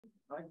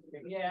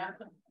Yeah.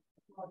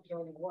 Hello,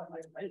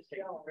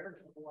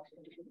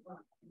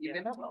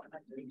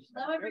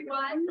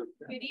 everyone.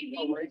 Good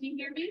evening. Can you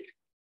hear me?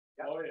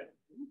 Oh, yeah.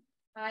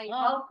 Hi,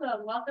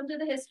 welcome. Welcome to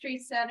the History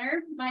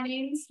Center. My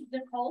name's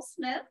Nicole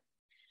Smith.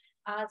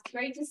 It's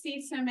great to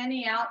see so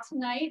many out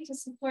tonight to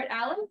support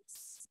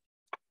Allvets.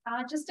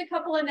 Just a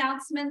couple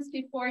announcements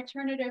before I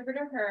turn it over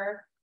to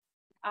her.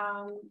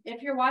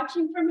 If you're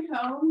watching from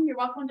home, you're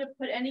welcome to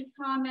put any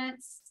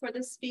comments for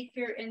the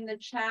speaker in the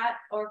chat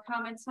or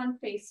comments on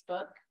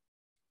Facebook.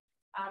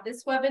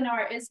 This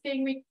webinar is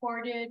being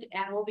recorded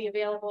and will be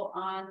available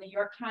on the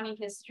York County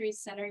History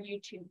Center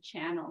YouTube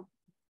channel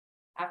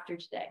after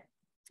today.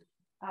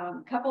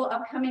 Couple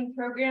upcoming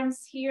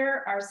programs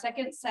here. Our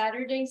second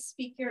Saturday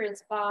speaker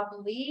is Bob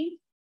Lee.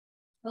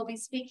 He'll be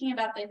speaking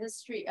about the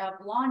history of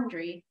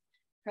laundry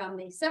from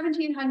the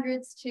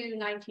 1700s to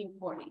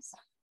 1940s.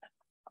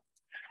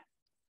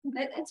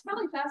 It's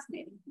probably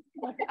fascinating.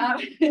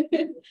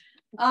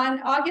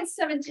 On August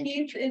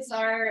 17th is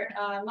our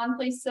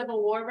monthly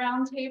Civil War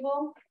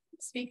Roundtable.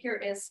 Speaker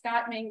is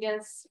Scott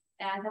Mingus,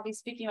 and he'll be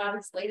speaking about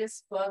his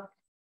latest book,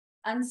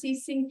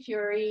 Unceasing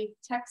Fury,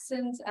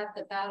 Texans at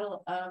the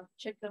Battle of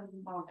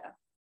Chickamauga.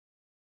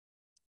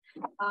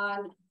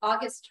 On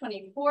August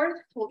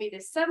 24th will be the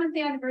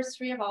 7th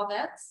anniversary of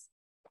Allvets,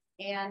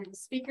 and the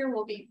speaker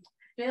will be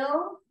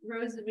Bill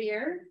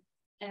Roseveare,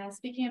 and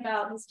speaking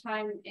about his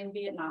time in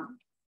Vietnam.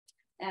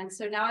 And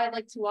so now I'd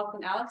like to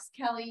welcome Alex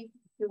Kelly,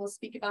 who will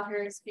speak about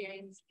her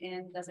experience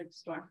in Desert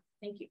Storm.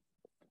 Thank you.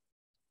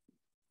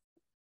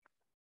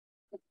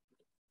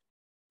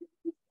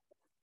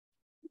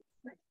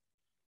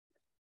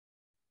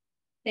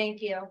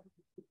 Thank you.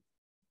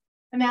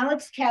 I'm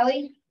Alex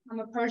Kelly. I'm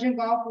a Persian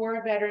Gulf War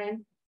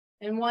veteran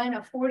and one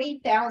of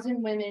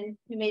 40,000 women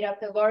who made up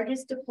the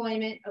largest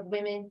deployment of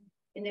women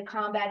in the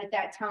combat at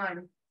that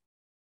time,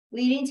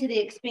 leading to the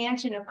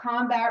expansion of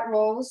combat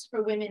roles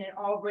for women in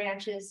all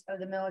branches of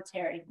the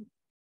military.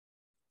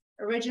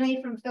 Originally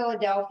from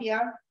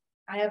Philadelphia,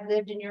 I have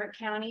lived in York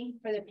County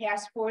for the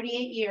past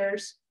 48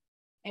 years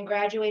and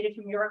graduated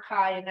from York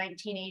High in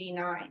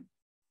 1989.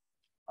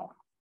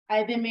 I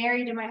have been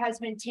married to my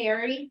husband,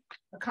 Terry,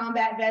 a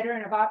combat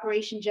veteran of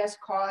Operation Just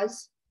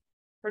Cause,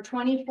 for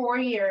 24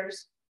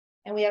 years,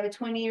 and we have a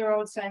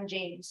 20-year-old son,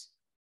 James.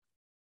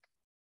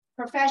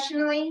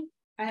 Professionally,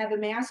 I have a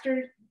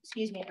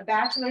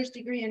bachelor's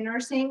degree in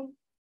nursing,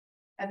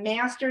 a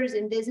master's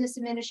in business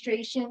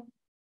administration,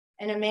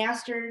 and a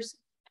master's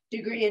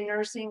degree in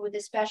nursing with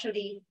a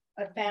specialty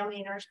of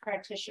family nurse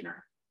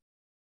practitioner.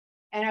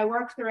 And I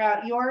work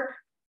throughout York,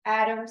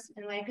 Adams,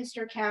 and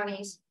Lancaster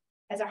counties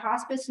as a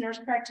hospice nurse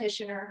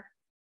practitioner,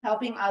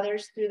 helping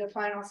others through the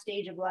final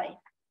stage of life.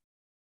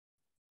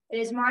 It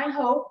is my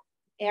hope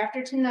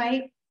after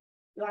tonight,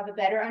 you'll have a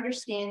better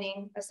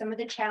understanding of some of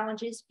the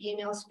challenges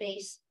females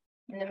face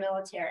in the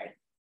military.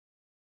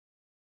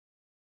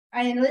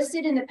 I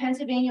enlisted in the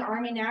Pennsylvania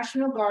Army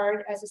National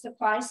Guard as a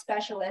supply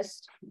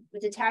specialist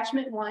with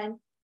Detachment 1,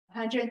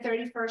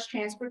 131st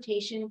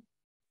Transportation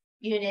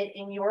Unit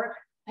in York,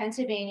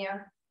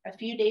 Pennsylvania, a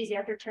few days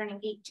after turning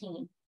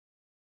 18.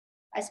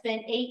 I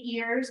spent 8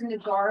 years in the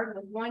Guard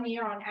with 1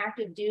 year on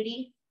active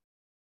duty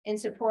in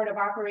support of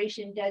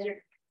Operation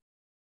Desert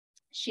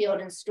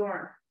Shield and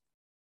Storm.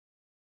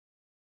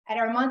 At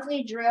our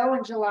monthly drill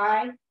in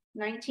July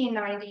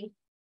 1990,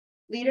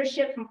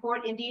 leadership from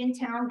Fort Indian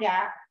Town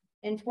Gap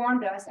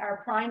informed us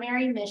our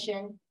primary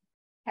mission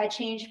had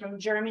changed from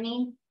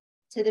Germany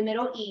to the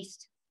Middle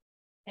East,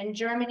 and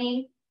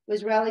Germany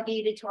was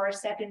relegated to our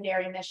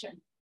secondary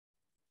mission.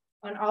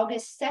 On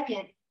August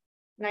 2nd,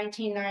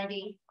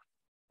 1990,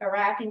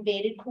 Iraq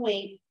invaded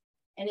Kuwait,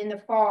 and in the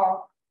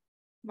fall,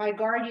 my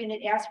Guard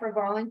unit asked for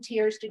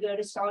volunteers to go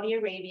to Saudi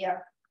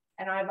Arabia,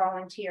 and I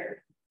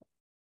volunteered.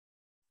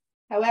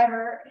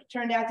 However, it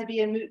turned out to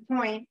be a moot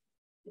point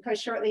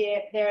because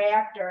shortly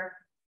thereafter,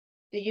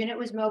 the unit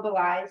was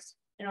mobilized,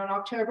 and on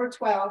October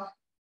 12th,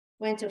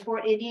 went to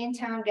Fort Indian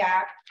Town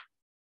Gap,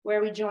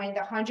 where we joined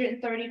the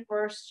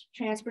 131st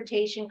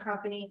Transportation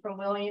Company from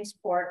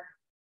Williamsport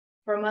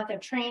for a month of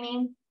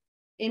training,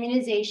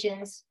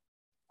 immunizations,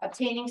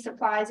 obtaining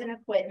supplies and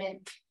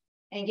equipment,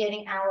 and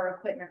getting our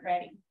equipment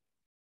ready.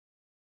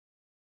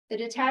 The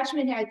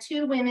detachment had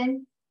 2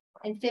 women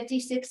and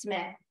 56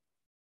 men.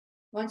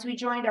 Once we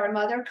joined our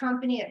mother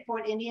company at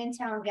Fort Indian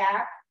Town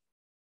Gap,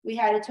 we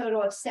had a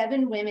total of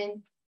 7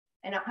 women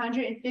and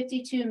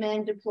 152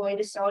 men deployed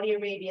to Saudi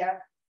Arabia,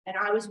 and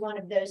I was one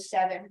of those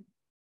 7.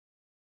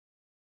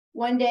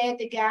 One day at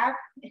the Gap,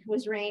 it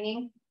was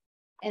raining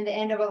and the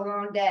end of a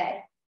long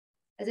day.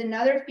 As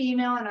another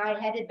female and I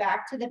headed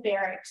back to the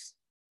barracks,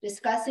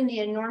 discussing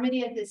the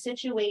enormity of the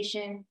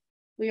situation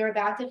we were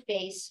about to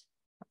face.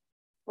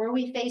 Were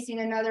we facing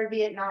another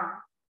Vietnam?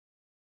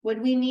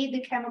 Would we need the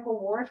chemical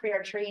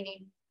warfare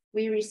training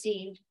we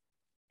received?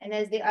 And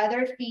as the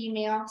other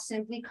female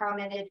simply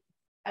commented,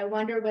 I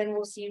wonder when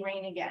we'll see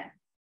rain again.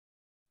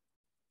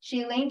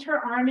 She linked her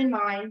arm in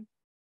mine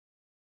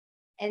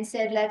and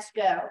said, let's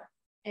go.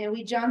 And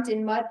we jumped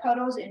in mud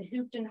puddles and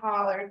hooped and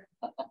hollered,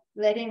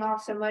 letting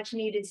off some much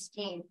needed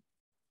steam.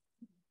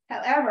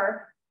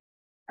 However,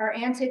 our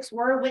antics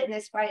were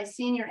witnessed by a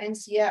senior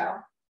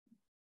NCO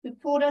who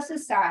pulled us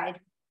aside,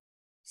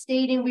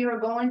 stating we were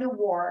going to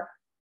war.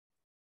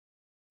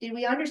 Did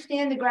we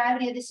understand the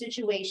gravity of the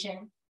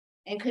situation,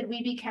 and could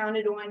we be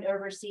counted on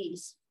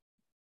overseas?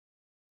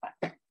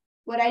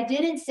 What I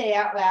didn't say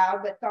out loud,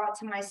 but thought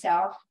to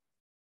myself,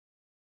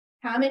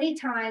 how many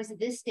times did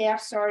this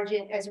staff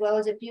sergeant, as well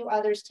as a few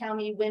others, tell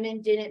me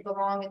women didn't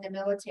belong in the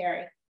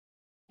military?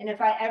 And if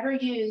I ever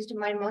used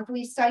my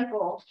monthly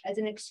cycle as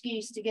an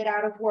excuse to get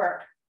out of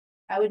work,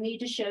 I would need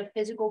to show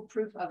physical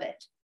proof of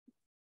it.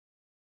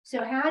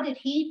 So how did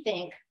he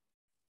think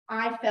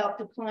I felt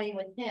deploying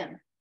with him?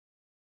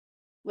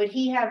 Would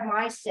he have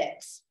my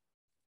 6?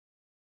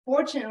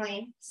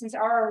 Fortunately, since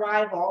our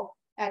arrival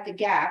at the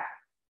Gap,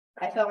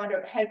 I fell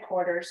under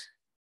headquarters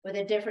with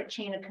a different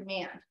chain of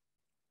command.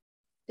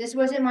 This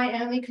wasn't my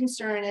only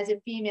concern as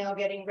a female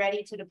getting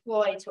ready to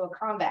deploy to a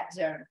combat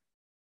zone.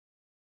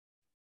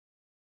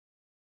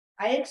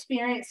 I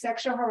experienced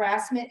sexual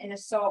harassment and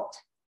assault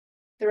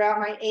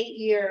throughout my 8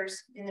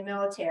 years in the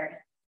military.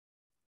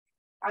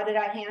 How did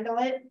I handle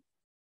it?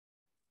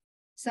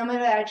 Some of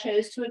it I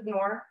chose to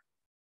ignore.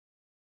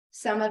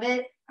 Some of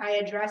it I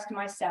addressed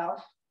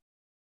myself.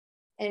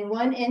 And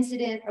one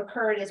incident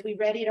occurred as we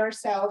readied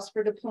ourselves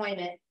for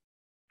deployment,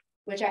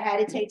 which I had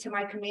to take to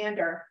my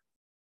commander,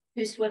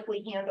 who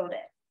swiftly handled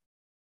it.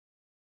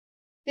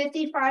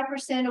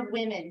 55% of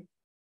women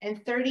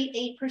and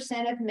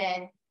 38% of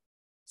men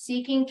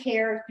seeking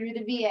care through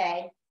the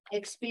VA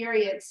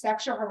experience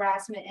sexual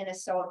harassment and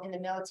assault in the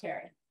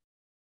military.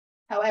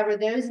 However,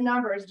 those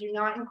numbers do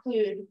not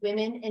include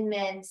women and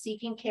men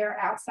seeking care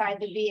outside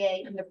the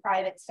VA in the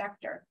private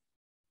sector.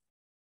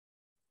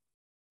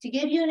 To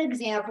give you an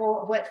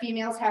example of what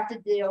females have to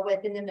deal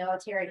with in the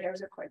military,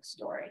 here's a quick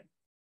story.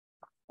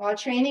 While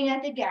training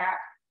at the Gap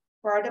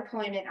for our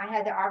deployment, I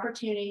had the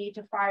opportunity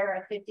to fire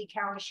a 50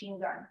 cal machine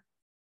gun.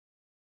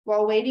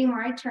 While waiting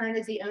my turn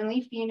as the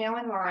only female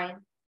in line,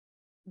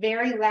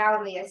 very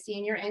loudly, a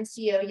senior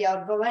NCO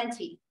yelled,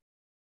 "Valenti,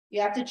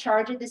 you have to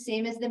charge it the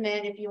same as the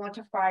men if you want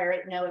to fire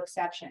it, no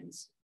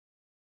exceptions."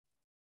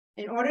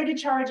 In order to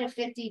charge a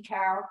 50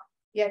 cal,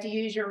 you have to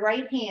use your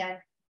right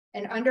hand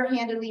and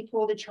underhandedly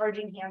pull the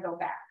charging handle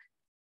back.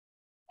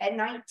 At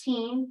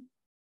 19,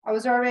 I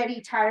was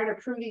already tired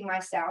of proving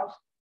myself,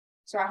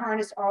 so I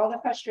harnessed all the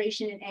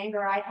frustration and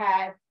anger I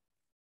had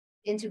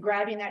into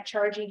grabbing that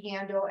charging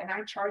handle, and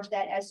I charged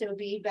that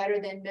SOB better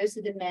than most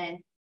of the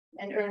men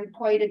and earned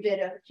quite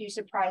a few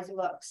surprised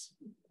looks.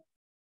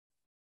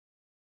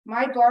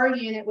 My guard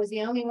unit was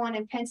the only one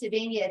in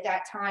Pennsylvania at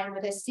that time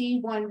with a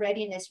C1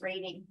 readiness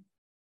rating,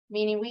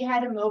 meaning we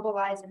had to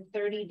mobilize in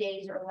 30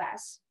 days or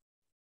less.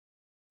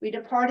 We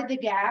departed the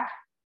Gap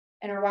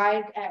and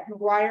arrived at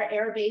McGuire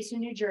Air Base in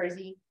New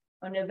Jersey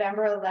on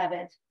November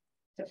 11th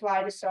to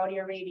fly to Saudi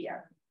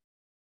Arabia.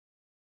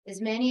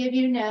 As many of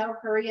you know,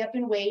 hurry up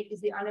and wait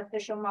is the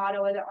unofficial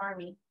motto of the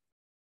Army.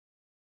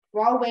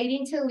 While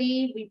waiting to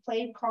leave, we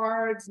played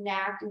cards,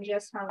 napped, and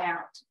just hung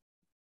out.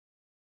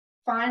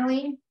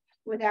 Finally,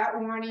 without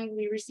warning,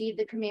 we received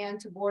the command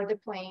to board the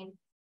plane,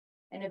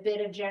 and a bit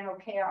of general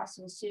chaos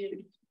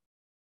ensued.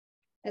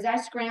 As I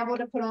scrambled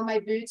to put on my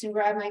boots and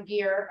grab my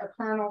gear, a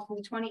colonel from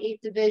the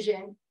 28th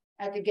Division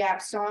at the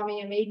Gap saw me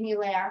and made me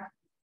laugh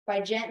by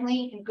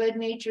gently and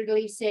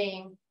good-naturedly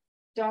saying,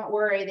 "Don't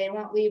worry, they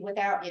won't leave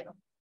without you."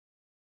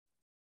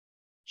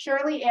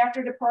 Shortly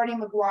after departing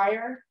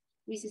McGuire,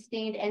 we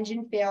sustained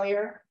engine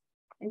failure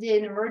and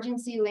did an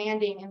emergency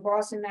landing in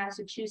Boston,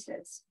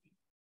 Massachusetts.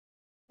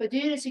 But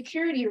due to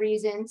security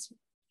reasons,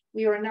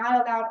 we were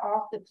not allowed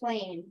off the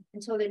plane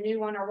until the new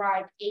one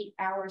arrived 8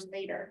 hours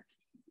later.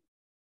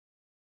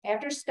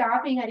 After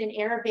stopping at an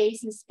air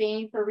base in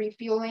Spain for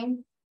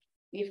refueling,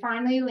 we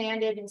finally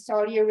landed in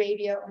Saudi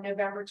Arabia on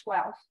November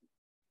 12th.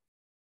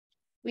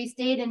 We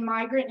stayed in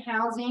migrant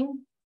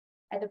housing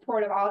at the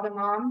port of Al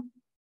Dammam,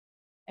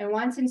 and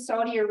once in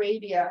Saudi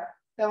Arabia,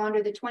 fell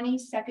under the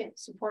 22nd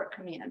Support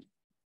Command.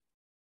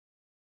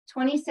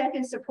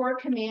 22nd Support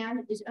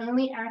Command is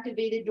only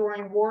activated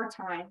during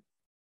wartime,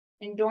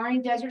 and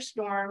during Desert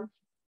Storm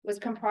was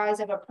comprised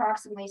of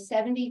approximately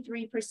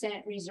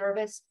 73%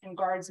 reservists and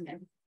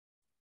guardsmen.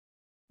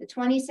 The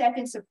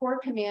 22nd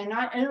Support Command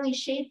not only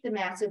shaped the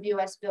massive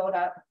US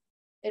buildup,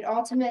 it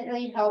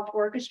ultimately helped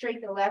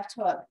orchestrate the left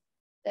hook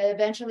that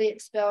eventually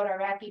expelled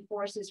Iraqi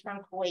forces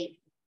from Kuwait.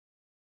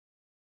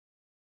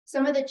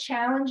 Some of the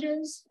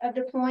challenges of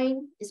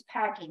deploying is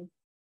packing.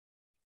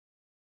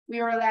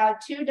 We were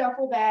allowed 2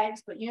 duffel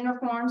bags, but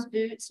uniforms,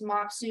 boots,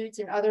 mop suits,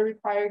 and other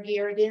required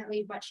gear didn't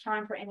leave much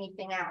time for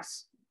anything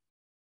else.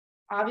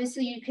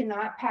 Obviously, you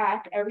cannot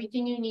pack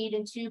everything you need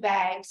in 2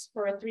 bags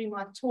for a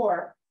 3-month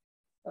tour,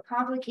 but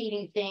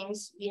complicating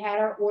things, we had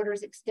our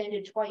orders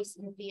extended twice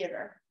in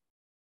theater.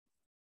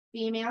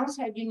 Females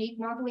have unique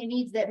monthly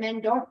needs that men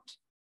don't,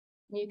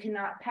 and you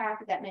cannot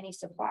pack that many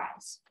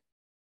supplies.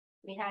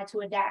 We had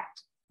to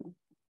adapt.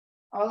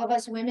 All of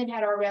us women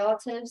had our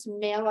relatives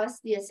mail us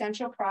the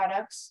essential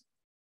products,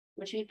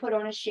 which we put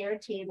on a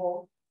shared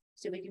table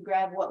so we could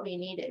grab what we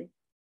needed.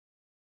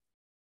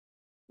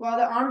 While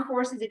the Armed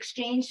Forces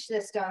exchange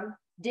system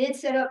did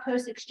set up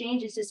post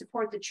exchanges to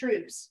support the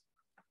troops,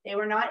 they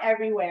were not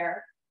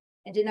everywhere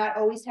and did not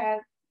always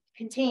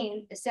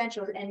contain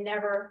essentials and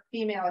never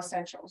female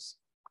essentials.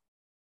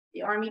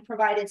 The Army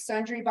provided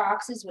sundry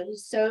boxes with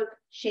soap,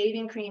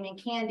 shaving cream, and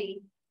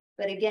candy,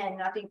 but again,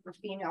 nothing for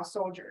female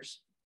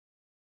soldiers.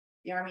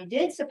 The Army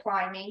did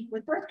supply me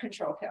with birth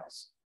control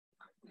pills,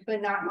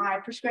 but not my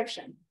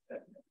prescription,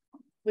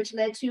 which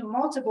led to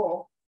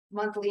multiple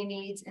monthly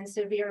needs and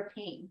severe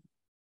pain.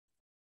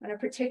 On a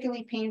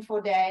particularly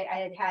painful day, I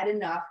had had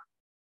enough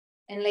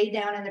and lay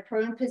down in the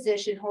prone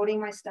position,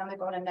 holding my stomach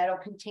on a metal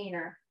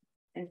container,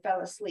 and fell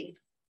asleep.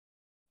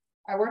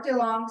 I worked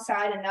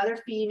alongside another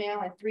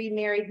female and 3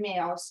 married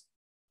males,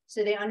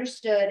 so they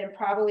understood and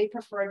probably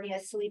preferred me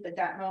asleep at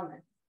that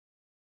moment.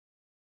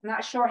 I'm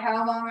not sure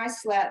how long I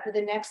slept, but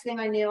the next thing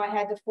I knew, I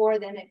had the 4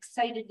 of them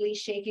excitedly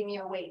shaking me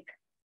awake.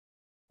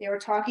 They were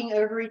talking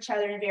over each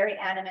other and very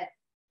animate.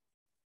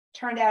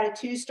 Turned out a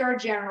 2-star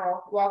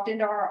general walked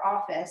into our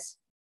office,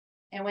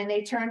 and when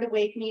they turned to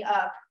wake me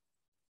up,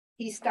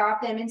 he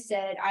stopped them and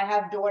said, "I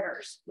have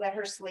daughters, let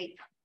her sleep."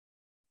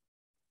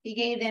 He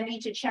gave them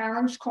each a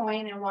challenge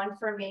coin and one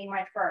for me,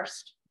 my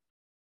first.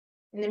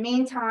 In the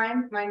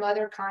meantime, my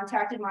mother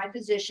contacted my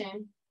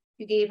physician,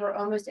 who gave her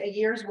almost a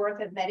year's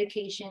worth of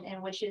medication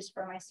and wishes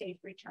for my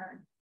safe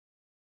return.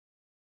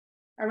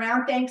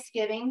 Around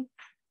Thanksgiving,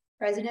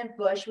 President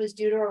Bush was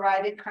due to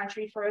arrive in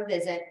country for a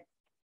visit,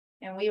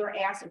 and we were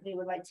asked if we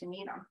would like to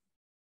meet him.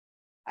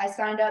 I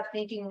signed up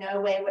thinking no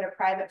way would a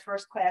private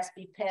first class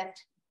be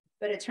picked,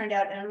 but it turned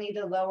out only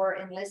the lower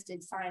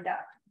enlisted signed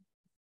up.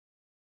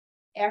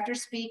 After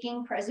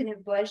speaking,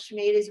 President Bush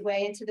made his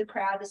way into the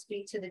crowd to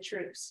speak to the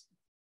troops.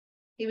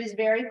 He was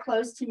very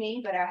close to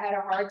me, but I had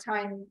a hard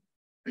time,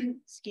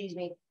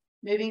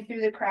 moving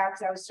through the crowd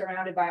because I was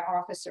surrounded by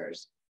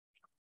officers.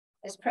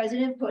 As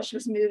President Bush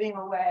was moving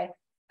away,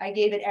 I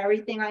gave it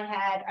everything I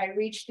had. I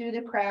reached through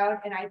the crowd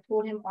and I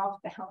pulled him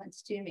off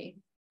balance to me.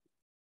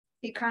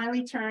 He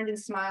kindly turned and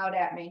smiled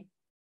at me.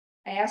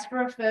 I asked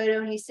for a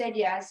photo and he said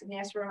yes and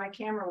asked where my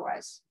camera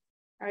was.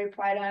 I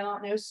replied, "I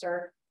don't know,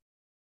 sir."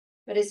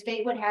 But as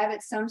fate would have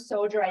it, some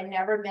soldier I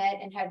never met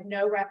and had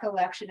no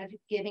recollection of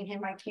giving him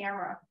my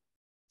camera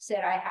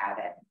said, "I have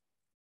it."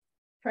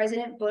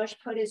 President Bush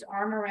put his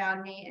arm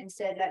around me and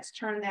said, "Let's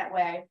turn that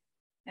way."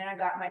 And I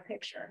got my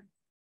picture.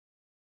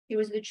 He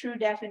was the true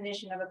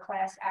definition of a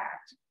class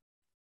act.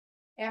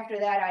 After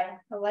that, I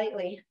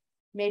politely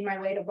made my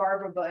way to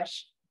Barbara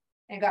Bush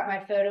and got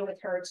my photo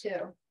with her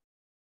too.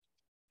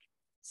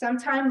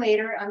 Sometime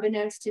later,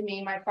 unbeknownst to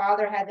me, my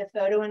father had the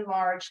photo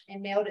enlarged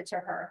and mailed it to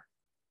her.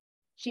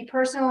 She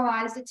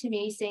personalized it to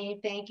me,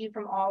 saying "Thank you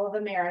from all of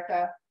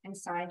America," and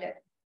signed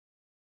it.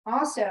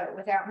 Also,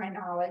 without my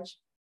knowledge,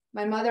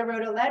 my mother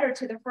wrote a letter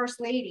to the First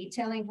Lady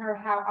telling her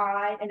how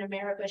I and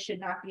America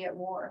should not be at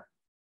war.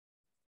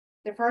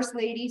 The First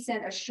Lady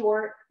sent a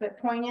short but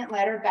poignant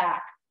letter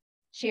back,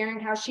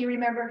 sharing how she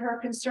remembered her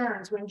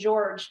concerns when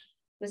George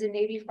was a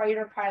Navy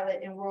fighter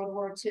pilot in World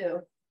War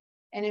II,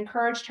 and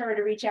encouraged her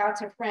to reach out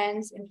to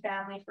friends and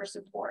family for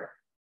support.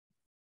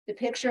 The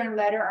picture and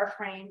letter are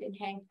framed and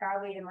hang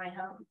proudly in my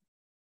home.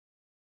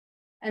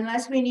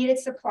 Unless we needed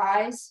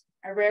supplies,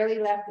 I rarely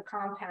left the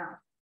compound.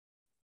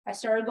 I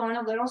started going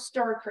a little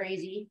stir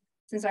crazy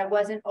since I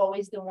wasn't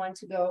always the one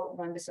to go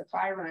on the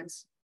supply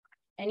runs.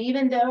 And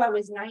even though I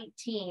was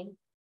 19,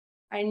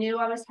 I knew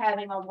I was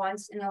having a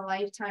once in a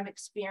lifetime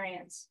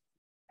experience,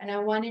 and I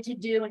wanted to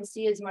do and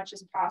see as much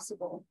as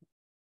possible.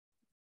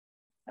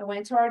 I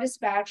went to our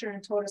dispatcher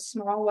and told a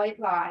small white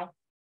lie,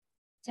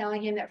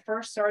 telling him that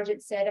First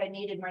Sergeant said I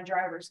needed my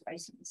driver's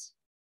license.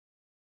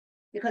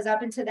 Because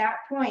up until that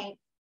point,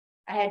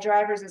 I had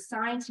drivers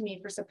assigned to me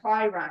for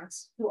supply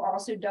runs who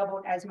also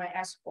doubled as my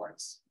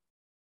escorts.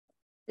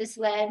 This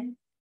led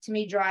to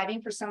me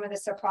driving for some of the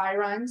supply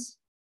runs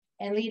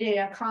and leading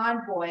a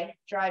convoy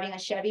driving a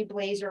Chevy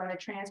Blazer on a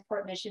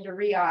transport mission to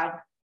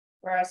Riyadh,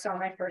 where I saw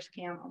my first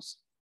camels.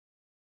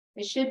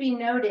 It should be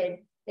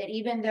noted that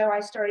even though I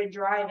started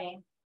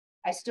driving,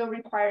 I still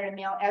required a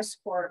male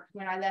escort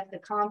when I left the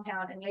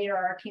compound and later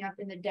our camp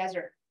in the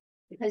desert,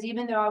 because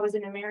even though I was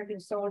an American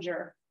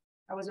soldier,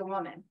 I was a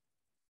woman.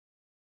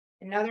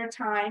 Another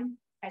time,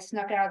 I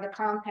snuck out of the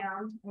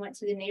compound and went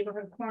to the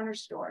neighborhood corner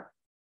store.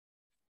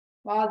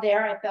 While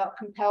there, I felt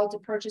compelled to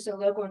purchase a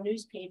local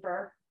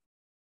newspaper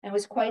and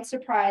was quite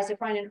surprised to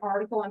find an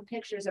article and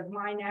pictures of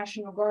my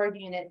National Guard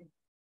unit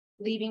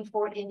leaving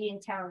Fort Indian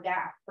Town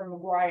Gap for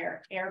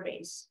McGuire Air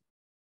Base.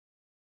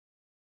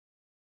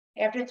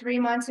 After 3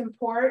 months in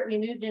port, we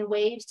moved in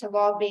waves to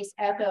Log Base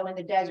Echo in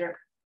the desert.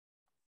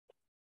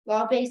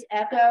 Log Base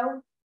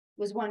Echo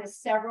was one of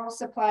several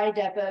supply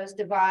depots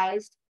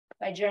devised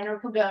by General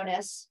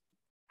Pagonis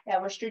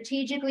that were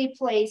strategically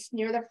placed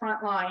near the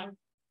front line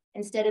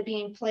instead of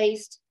being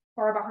placed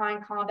far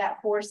behind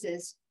combat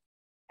forces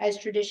as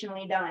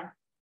traditionally done.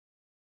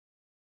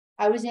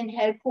 I was in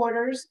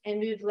headquarters and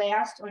moved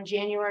last on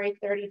January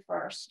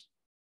 31st.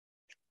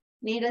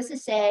 Needless to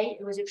say,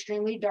 it was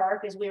extremely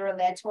dark as we were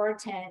led to our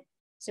tent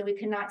so we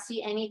could not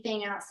see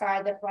anything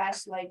outside the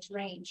flashlight's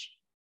range.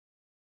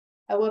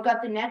 I woke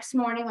up the next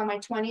morning on my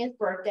 20th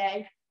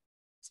birthday,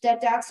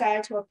 stepped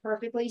outside to a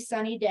perfectly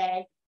sunny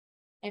day,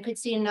 and could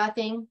see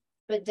nothing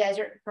but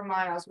desert for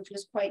miles, which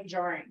was quite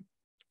jarring.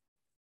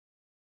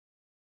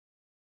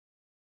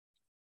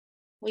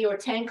 We were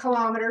 10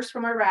 kilometers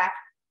from Iraq,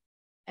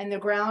 and after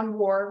the ground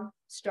war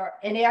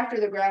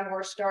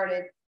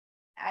started,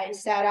 I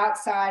sat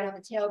outside on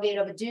the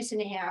tailgate of a deuce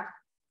and a half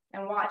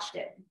and watched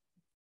it.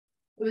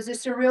 It was a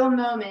surreal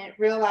moment,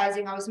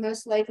 realizing I was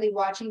most likely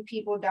watching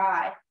people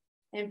die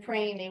and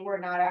praying they were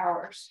not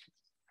ours.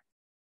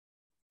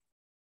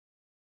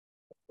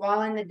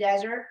 While in the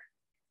desert,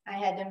 I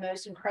had the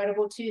most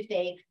incredible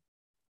toothache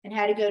and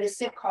had to go to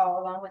sick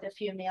call along with a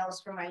few males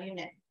from my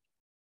unit,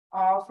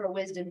 all for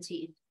wisdom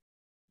teeth.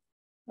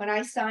 When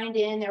I signed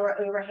in, there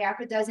were over half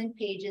a dozen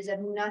pages of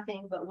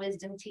nothing but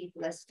wisdom teeth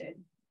listed.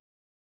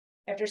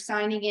 After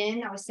signing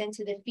in, I was sent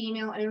to the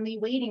female-only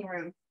waiting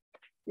room.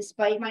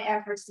 Despite my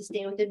efforts to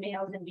stay with the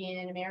males and being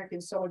an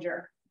American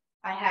soldier,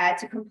 I had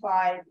to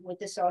comply with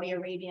the Saudi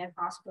Arabian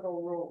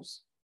hospital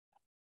rules.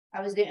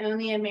 I was the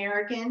only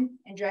American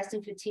and dressed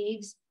in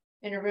fatigues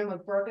in a room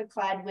of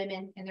burqa-clad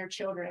women and their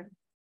children.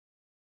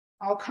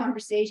 All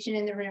conversation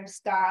in the room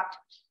stopped,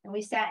 and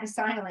we sat in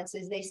silence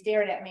as they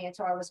stared at me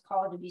until I was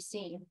called to be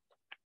seen.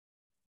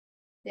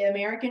 The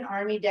American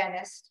Army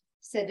dentist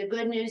said, "The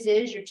good news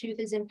is your tooth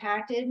is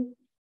impacted,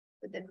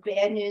 but the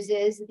bad news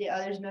is that the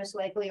others most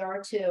likely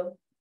are too.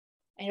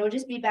 And you'll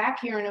just be back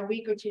here in a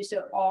week or two,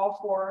 so all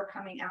 4 are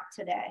coming out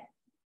today."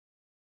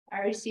 I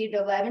received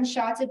 11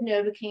 shots of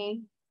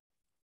Novocaine.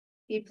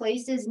 He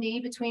placed his knee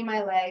between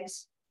my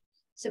legs,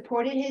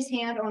 supported his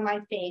hand on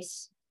my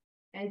face,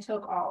 and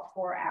took all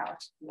 4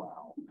 out.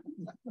 Wow.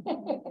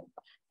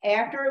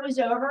 After it was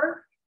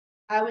over,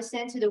 I was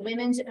sent to the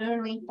women's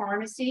only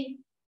pharmacy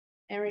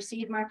and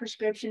received my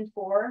prescription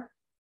for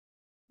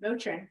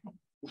Motrin.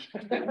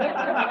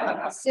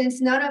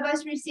 Since none of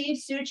us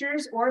received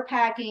sutures or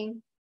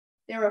packing,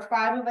 there were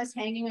 5 of us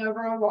hanging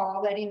over a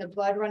wall, letting the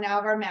blood run out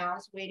of our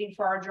mouths, waiting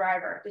for our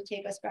driver to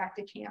take us back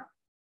to camp.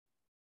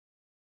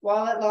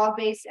 While at Log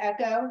Base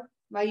Echo,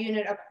 my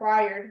unit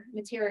acquired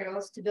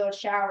materials to build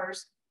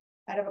showers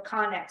out of a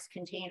Connex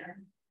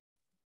container.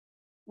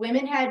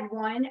 Women had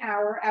 1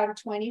 hour out of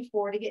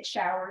 24 to get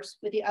showers,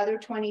 with the other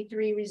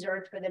 23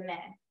 reserved for the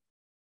men.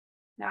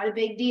 Not a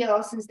big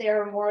deal since they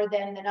were more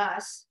than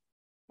us,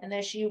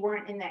 unless you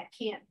weren't in that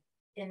camp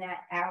in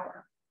that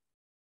hour.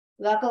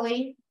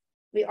 Luckily,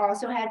 we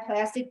also had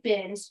plastic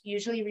bins,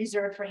 usually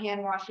reserved for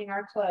hand washing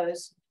our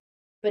clothes,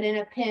 but in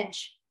a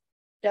pinch,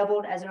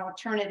 doubled as an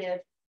alternative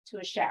to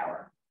a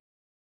shower.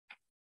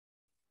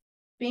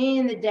 Being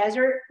in the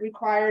desert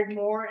required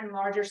more and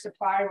larger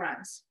supply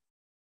runs.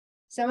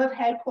 Some of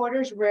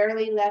headquarters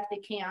rarely left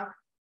the camp,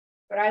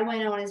 but I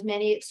went on as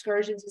many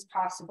excursions as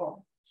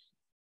possible.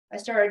 I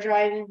started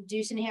driving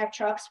deuce and a half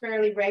trucks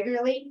fairly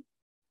regularly,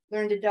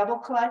 learned a double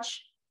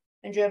clutch,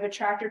 and drove a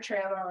tractor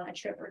trailer on a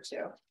trip or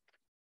 2.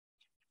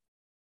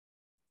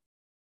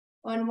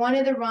 On one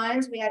of the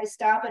runs, we had to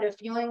stop at a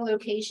fueling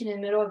location in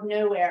the middle of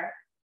nowhere.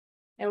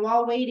 And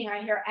while waiting,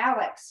 I hear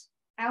Alex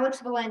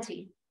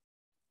Valenti.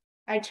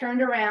 I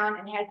turned around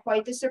and had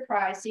quite the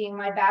surprise seeing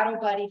my battle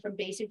buddy from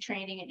basic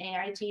training at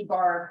AIT,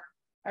 Barb,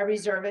 a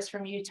reservist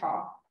from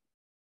Utah.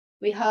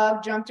 We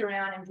hugged, jumped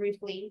around, and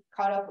briefly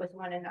caught up with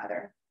one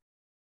another.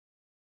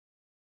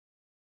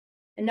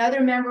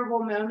 Another memorable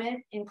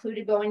moment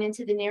included going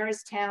into the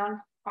nearest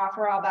town,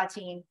 Kafr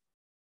al-Batin,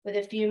 with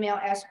a few male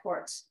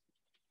escorts.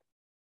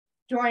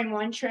 During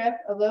one trip,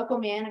 a local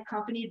man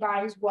accompanied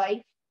by his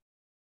wife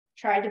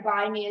tried to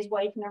buy me his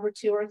wife number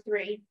 2 or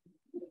 3.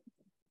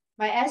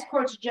 My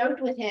escorts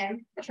joked with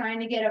him, trying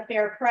to get a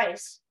fair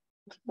price,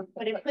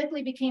 but it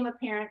quickly became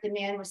apparent the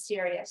man was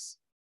serious.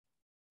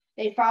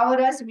 They followed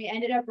us, and we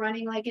ended up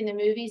running like in the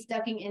movies,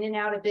 ducking in and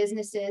out of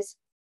businesses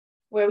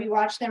where we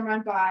watched them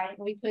run by, and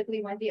we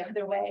quickly went the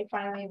other way,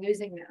 finally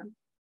losing them.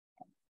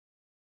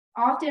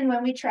 Often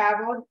when we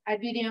traveled, I'd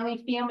be the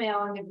only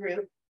female in the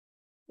group,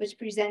 which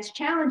presents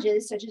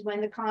challenges such as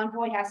when the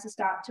convoy has to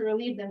stop to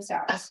relieve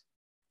themselves.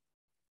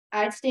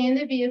 I'd stay in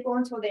the vehicle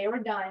until they were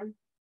done.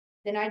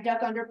 Then I'd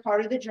duck under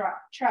part of the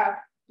truck,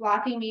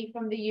 blocking me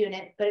from the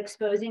unit, but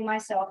exposing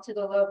myself to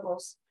the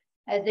locals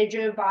as they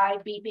drove by,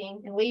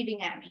 beeping and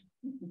waving at me.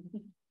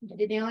 I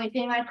did the only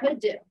thing I could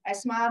do. I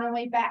smiled and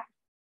waved back.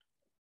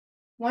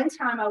 One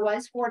time I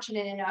was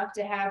fortunate enough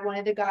to have one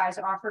of the guys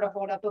offer to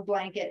hold up a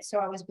blanket, so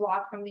I was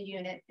blocked from the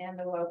unit and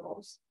the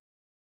locals.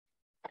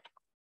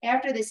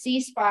 After the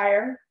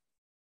ceasefire,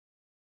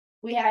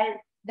 we had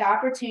the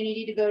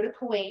opportunity to go to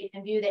Kuwait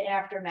and view the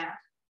aftermath.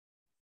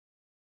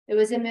 It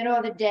was the middle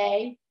of the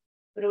day,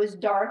 but it was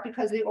dark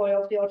because of the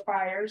oil field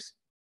fires,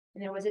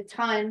 and there was a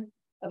ton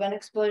of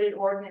unexploded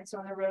ordnance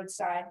on the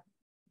roadside.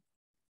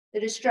 The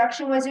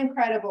destruction was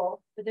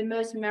incredible, but the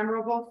most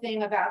memorable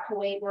thing about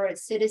Kuwait were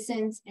its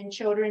citizens and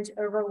children's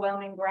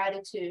overwhelming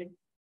gratitude.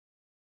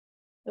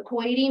 The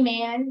Kuwaiti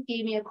man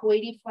gave me a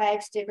Kuwaiti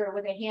flag sticker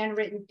with a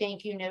handwritten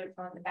thank you note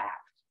on the back.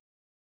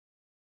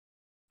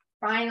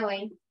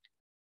 Finally,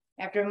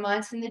 After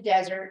months in the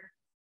desert,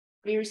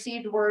 we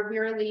received word we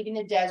were leaving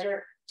the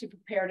desert to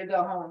prepare to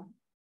go home.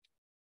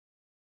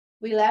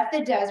 We left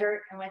the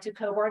desert and went to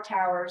Khobar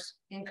Towers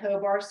in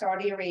Khobar,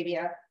 Saudi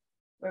Arabia,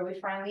 where we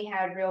finally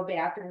had real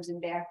bathrooms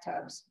and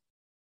bathtubs.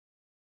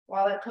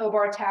 While at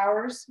Khobar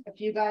Towers, a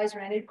few guys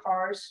rented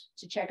cars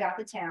to check out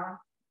the town.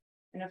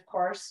 And of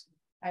course,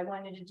 I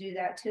wanted to do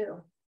that too.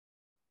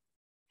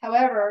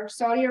 However,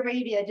 Saudi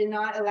Arabia did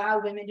not allow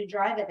women to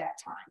drive at that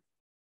time.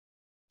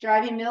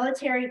 Driving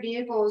military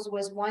vehicles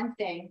was one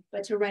thing,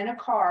 but to rent a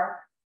car,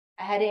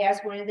 I had to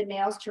ask one of the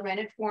males to rent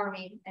it for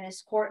me and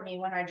escort me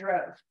when I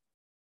drove.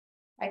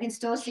 I can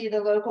still see the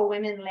local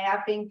women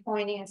laughing,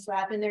 pointing, and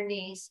slapping their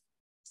knees,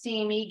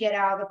 seeing me get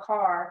out of the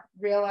car,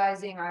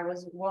 realizing I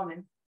was a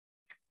woman.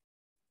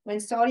 When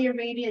Saudi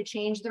Arabia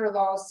changed their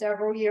laws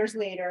several years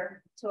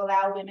later to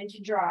allow women to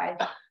drive,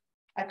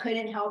 I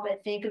couldn't help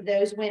but think of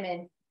those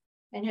women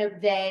and hope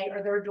they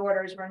or their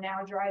daughters were now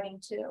driving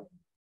too.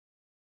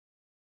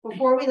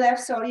 Before we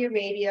left Saudi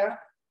Arabia,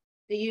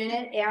 the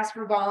unit asked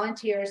for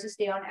volunteers to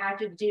stay on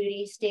active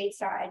duty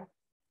stateside.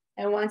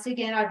 And once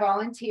again, I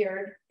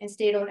volunteered and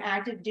stayed on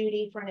active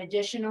duty for an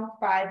additional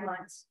 5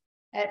 months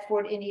at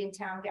Fort Indian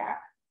Town Gap.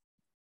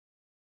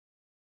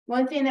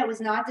 One thing that was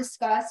not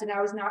discussed and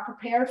I was not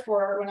prepared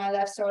for when I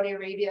left Saudi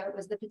Arabia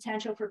was the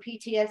potential for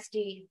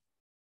PTSD,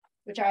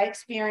 which I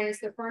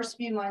experienced the first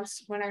few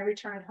months when I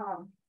returned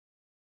home.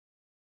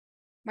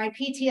 My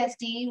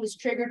PTSD was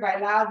triggered by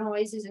loud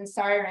noises and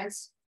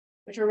sirens,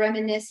 which were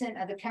reminiscent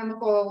of the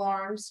chemical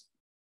alarms,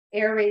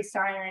 air raid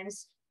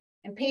sirens,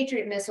 and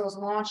Patriot missiles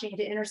launching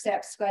to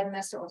intercept Scud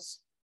missiles.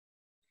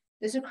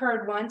 This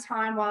occurred one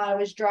time while I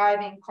was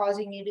driving,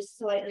 causing me to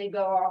slightly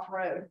go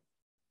off-road.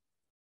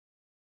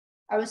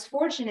 I was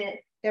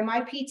fortunate that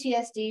my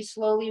PTSD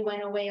slowly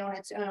went away on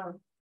its own.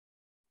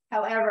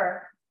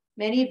 However,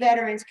 many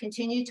veterans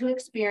continue to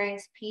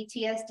experience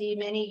PTSD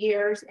many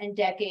years and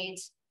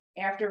decades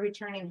after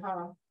returning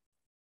home.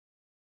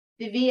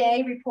 The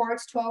VA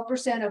reports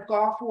 12% of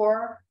Gulf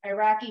War,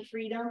 Iraqi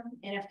freedom,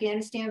 and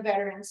Afghanistan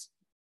veterans,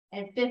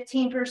 and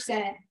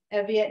 15%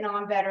 of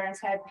Vietnam veterans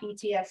have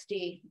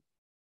PTSD.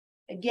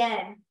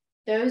 Again,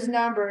 those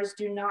numbers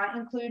do not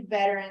include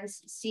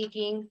veterans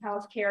seeking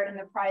healthcare in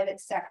the private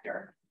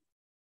sector.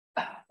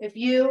 If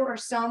you or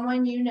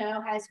someone you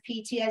know has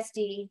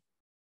PTSD,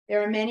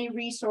 there are many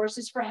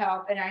resources for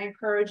help, and I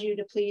encourage you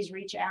to please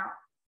reach out.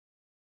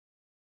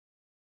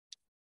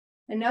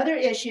 Another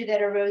issue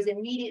that arose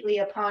immediately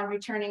upon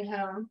returning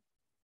home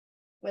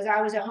was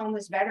I was a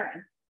homeless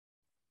veteran.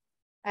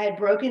 I had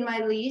broken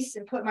my lease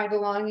and put my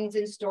belongings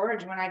in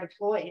storage when I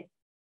deployed.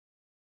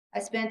 I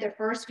spent the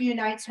first few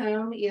nights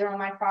home either on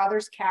my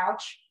father's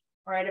couch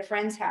or at a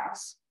friend's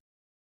house.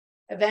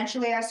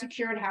 Eventually, I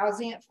secured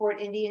housing at Fort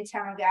Indian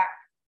Town Gap.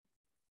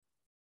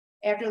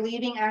 After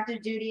leaving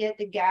active duty at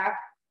the Gap,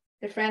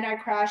 the friend I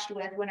crashed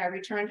with when I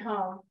returned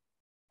home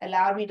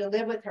allowed me to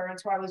live with her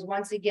until I was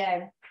once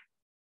again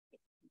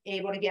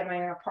able to get my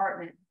own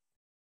apartment.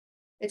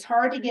 It's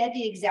hard to get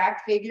the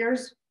exact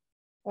figures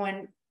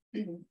on,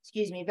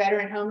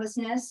 veteran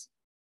homelessness,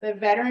 but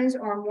veterans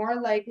are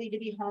more likely to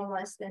be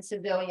homeless than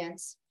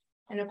civilians.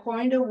 And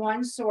according to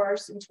one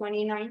source in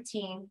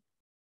 2019,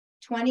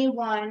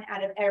 21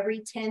 out of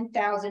every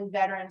 10,000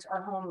 veterans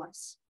are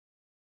homeless.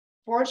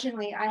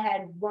 Fortunately, I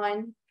had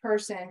one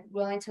person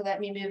willing to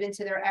let me move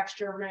into their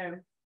extra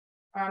room,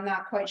 or I'm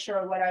not quite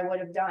sure what I would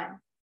have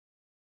done.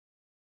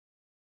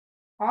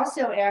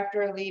 Also,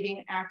 after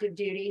leaving active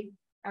duty,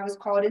 I was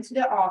called into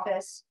the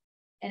office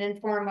and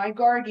informed my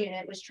guard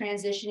unit was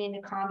transitioning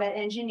to combat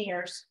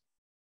engineers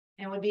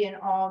and would be an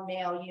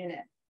all-male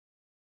unit.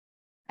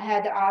 I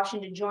had the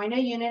option to join a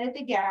unit at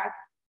the Gap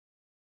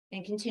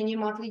and continue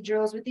monthly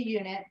drills with the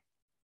unit,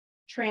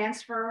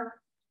 transfer,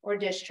 or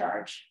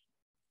discharge.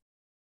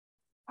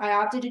 I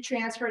opted to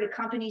transfer to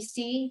Company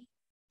C,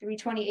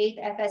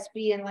 328th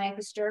FSB in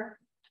Lancaster,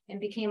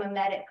 and became a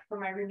medic for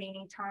my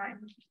remaining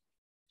time.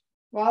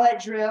 While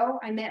at drill,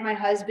 I met my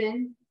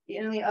husband, the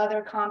only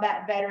other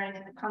combat veteran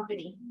in the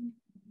company.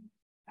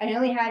 I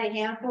only had a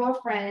handful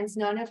of friends,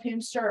 none of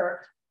whom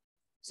served,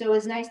 so it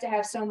was nice to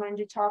have someone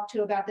to talk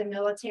to about the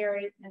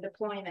military and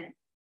deployment.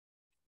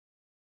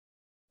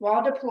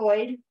 While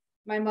deployed,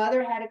 my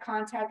mother had to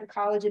contact the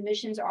college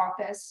admissions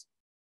office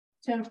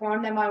to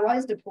inform them I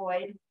was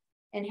deployed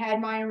and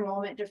had my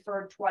enrollment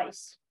deferred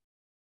twice.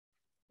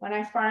 When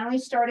I finally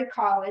started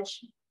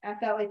college, I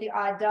felt like the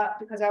odd duck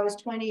because I was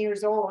 20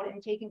 years old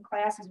and taking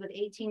classes with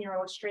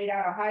 18-year-olds straight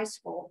out of high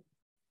school.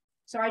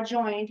 So I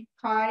joined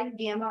Chi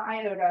Gamma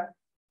Iota,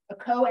 a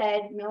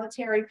co-ed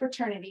military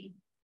fraternity,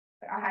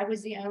 but I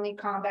was the only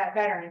combat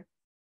veteran.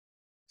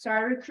 So I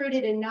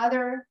recruited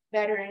another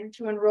veteran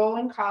to enroll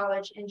in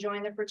college and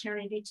join the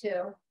fraternity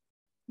too,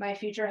 my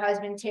future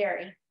husband,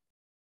 Terry.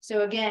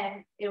 So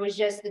again, it was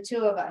just the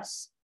two of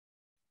us.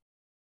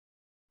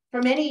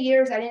 For many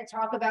years, I didn't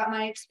talk about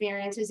my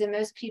experiences and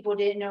most people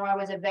didn't know I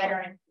was a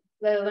veteran,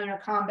 let alone a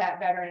combat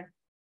veteran.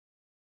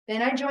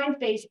 Then I joined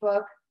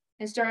Facebook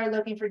and started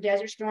looking for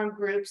Desert Storm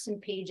groups and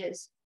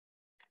pages.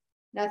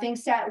 Nothing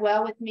sat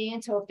well with me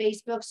until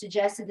Facebook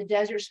suggested the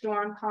Desert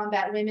Storm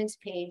Combat Women's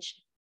page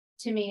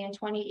to me in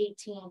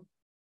 2018.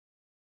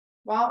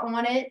 While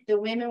on it, the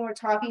women were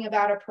talking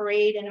about a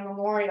parade and a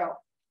memorial.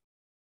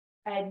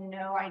 I had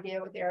no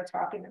idea what they were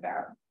talking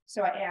about.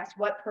 So I asked,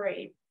 what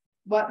parade?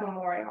 What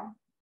memorial?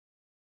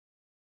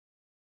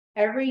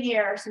 Every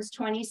year since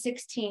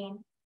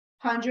 2016,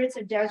 hundreds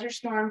of Desert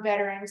Storm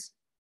veterans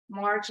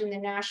march in the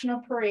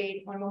National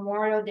Parade on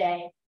Memorial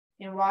Day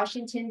in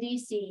Washington,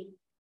 D.C.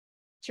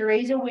 to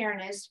raise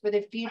awareness for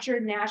the future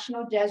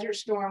National Desert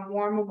Storm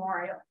War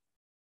Memorial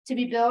to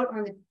be built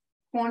on the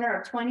corner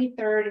of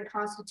 23rd and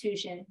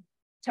Constitution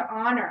to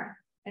honor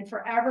and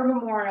forever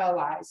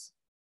memorialize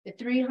the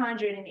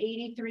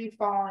 383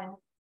 fallen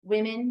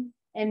women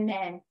and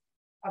men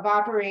of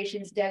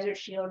Operations Desert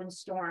Shield and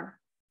Storm.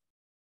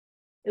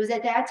 It was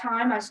at that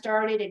time I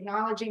started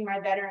acknowledging my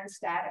veteran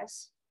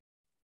status.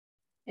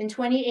 In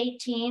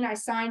 2018, I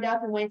signed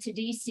up and went to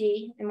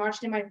DC and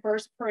marched in my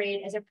first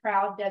parade as a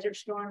proud Desert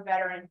Storm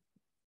veteran.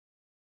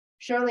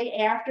 Shortly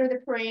after the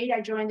parade,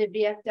 I joined the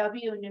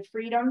VFW in New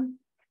Freedom,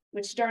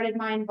 which started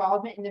my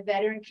involvement in the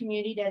veteran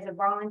community as a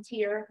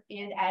volunteer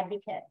and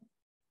advocate.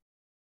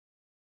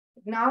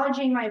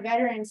 Acknowledging my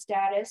veteran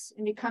status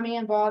and becoming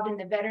involved in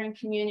the veteran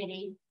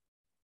community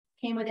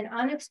came with an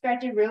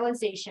unexpected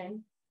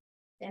realization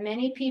that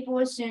many people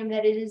assume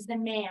that it is the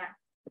man,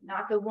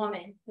 not the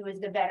woman, who is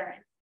the veteran.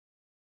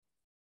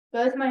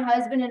 Both my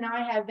husband and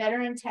I have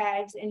veteran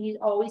tags, and he's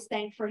always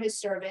thanked for his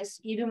service.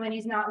 Even when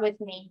he's not with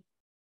me,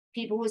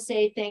 people will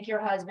say, thank your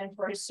husband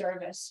for his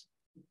service.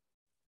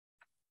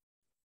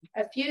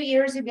 A few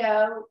years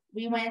ago,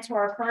 we went to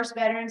our first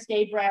Veterans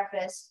Day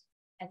breakfast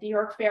at the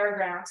York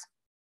Fairgrounds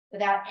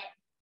without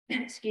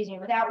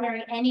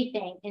wearing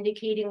anything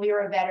indicating we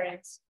were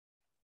veterans.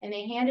 And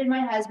they handed my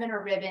husband a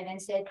ribbon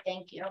and said,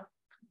 thank you.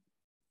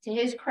 To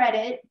his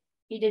credit,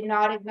 he did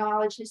not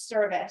acknowledge his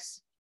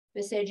service,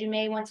 but said, you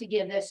may want to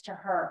give this to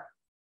her.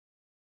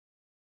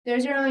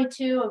 Those are only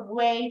two of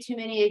way too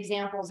many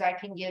examples I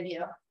can give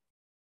you.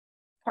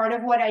 Part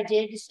of what I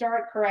did to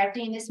start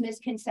correcting this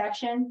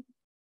misconception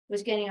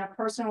was getting a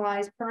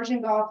personalized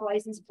Persian Gulf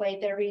license plate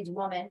that reads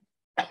woman.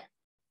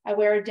 I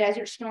wear a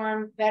Desert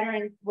Storm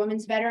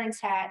women's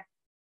veterans hat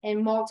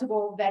and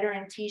multiple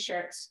veteran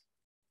t-shirts.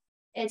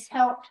 It's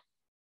helped,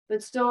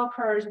 but still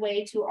occurs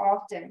way too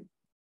often.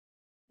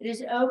 It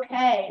is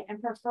okay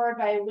and preferred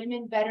by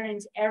women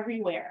veterans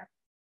everywhere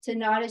to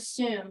not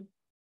assume,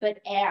 but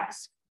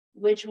ask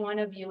which one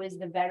of you is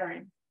the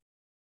veteran.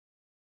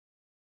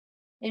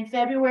 In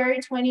February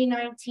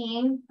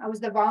 2019, I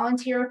was the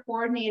volunteer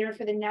coordinator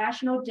for the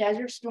National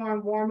Desert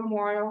Storm War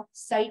Memorial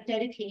site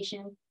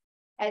dedication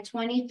at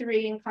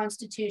 23 in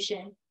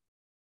Constitution,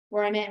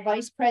 where I met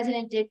Vice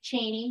President Dick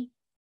Cheney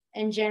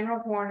and General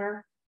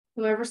Horner,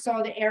 who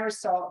oversaw the air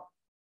assault.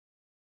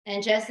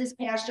 And just this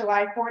past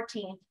July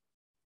 14th,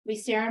 we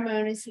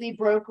ceremoniously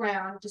broke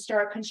ground to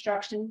start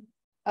construction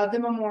of the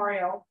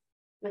memorial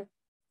with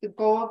the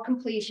goal of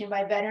completion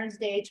by Veterans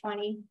Day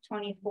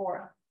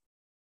 2024.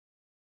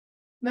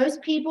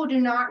 Most people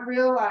do not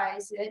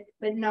realize it,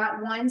 but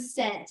not 1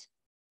 cent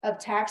of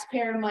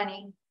taxpayer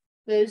money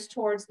goes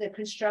towards the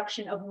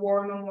construction of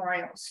war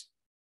memorials.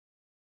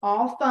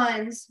 All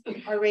funds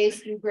are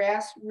raised through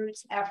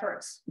grassroots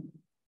efforts.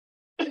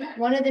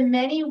 One of the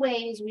many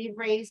ways we've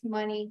raised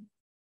money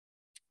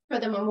for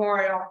the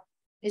memorial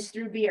is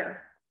through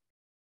beer.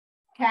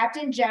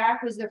 Captain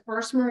Jack was the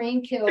first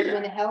Marine killed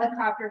when the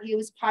helicopter he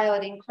was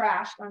piloting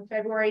crashed on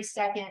February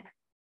 2nd,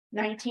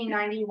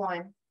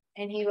 1991,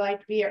 and he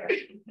liked beer.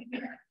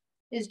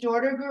 His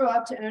daughter grew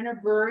up to own a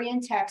brewery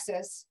in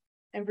Texas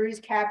and brews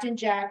Captain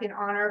Jack in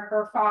honor of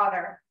her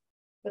father,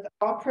 with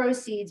all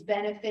proceeds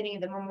benefiting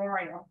the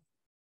memorial.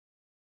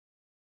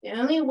 The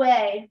only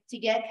way to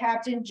get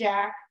Captain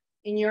Jack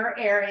in your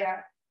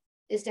area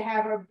is to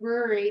have a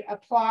brewery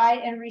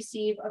apply and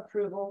receive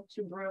approval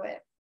to brew it.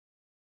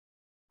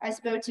 I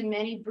spoke to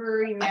many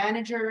brewery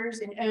managers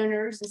and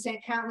owners and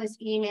sent countless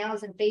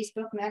emails and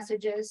Facebook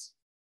messages.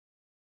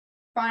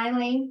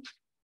 Finally,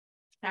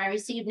 I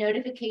received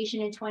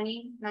notification in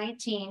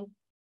 2019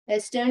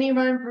 that Stony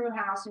Run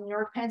Brewhouse in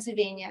York,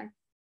 Pennsylvania,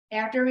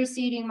 after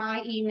receiving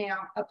my email,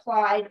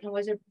 applied and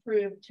was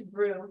approved to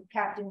brew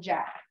Captain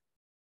Jack.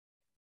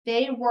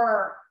 They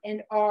were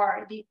and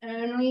are the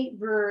only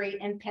brewery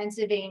in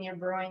Pennsylvania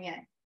brewing it.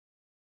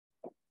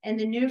 And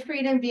the New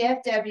Freedom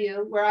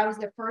VFW, where I was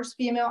the first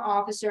female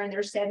officer in their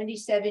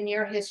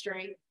 77-year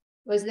history,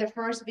 was the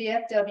first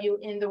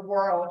VFW in the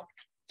world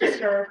to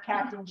serve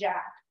Captain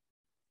Jack.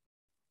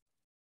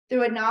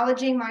 Through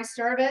acknowledging my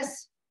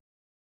service,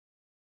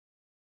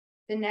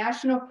 the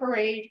National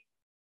Parade,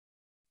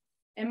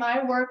 and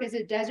my work as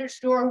a Desert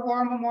Storm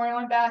War Memorial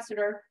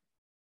Ambassador,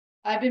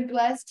 I've been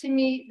blessed to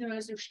meet the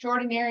most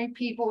extraordinary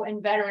people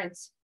and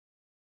veterans.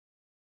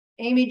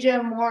 Amy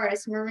Jo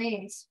Morris,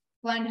 Marines,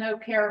 Glen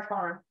Hope Care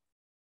Farm.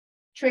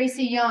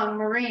 Tracy Young,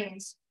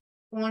 Marines,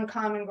 One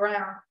Common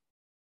Ground.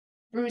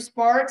 Bruce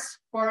Bartz,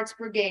 Bartz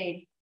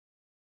Brigade.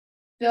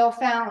 Bill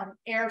Fallon,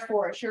 Air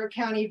Force, York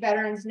County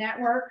Veterans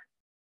Network.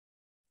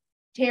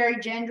 Terry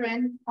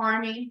Gendron,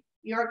 Army,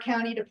 York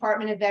County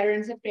Department of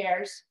Veterans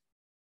Affairs,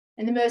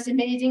 and the most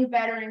amazing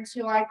veterans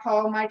who I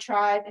call my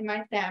tribe and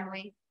my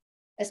family,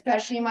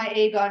 especially my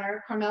A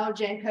gunner, Carmel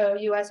Jenko,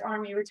 U.S.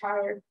 Army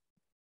retired.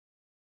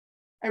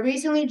 I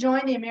recently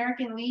joined the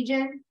American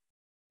Legion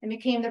and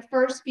became the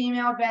first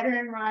female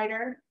veteran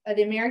rider of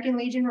the American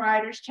Legion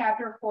Riders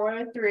Chapter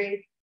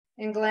 403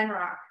 in Glen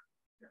Rock,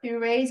 who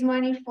raise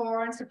money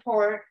for and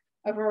support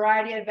a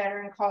variety of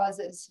veteran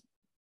causes.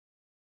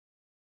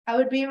 I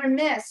would be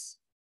remiss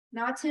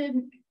not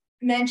to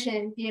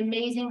mention the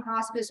amazing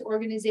hospice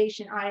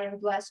organization I am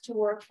blessed to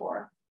work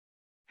for,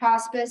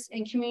 Hospice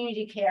and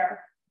Community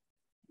Care,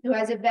 who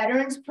has a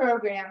veterans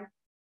program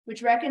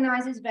which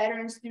recognizes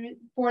veterans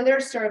for their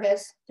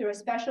service through a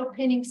special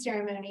pinning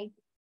ceremony,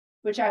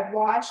 which I've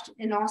watched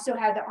and also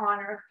had the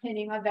honor of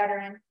pinning a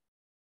veteran.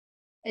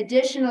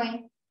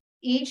 Additionally,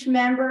 each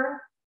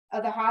member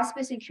of the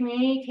Hospice and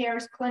Community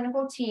Care's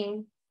clinical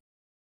team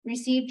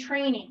received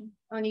training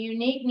on the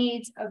unique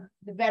needs of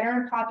the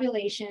veteran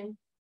population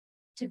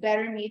to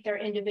better meet their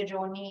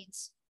individual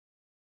needs.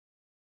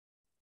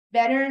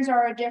 Veterans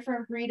are a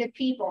different breed of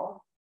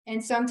people,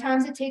 and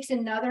sometimes it takes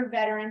another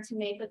veteran to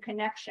make a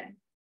connection.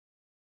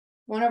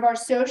 One of our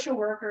social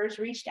workers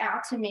reached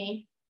out to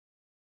me,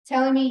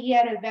 telling me he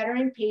had a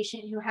veteran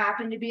patient who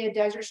happened to be a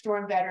Desert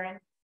Storm veteran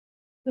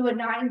who would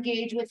not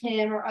engage with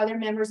him or other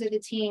members of the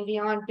team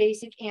beyond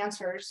basic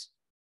answers,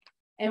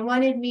 and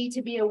wanted me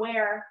to be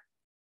aware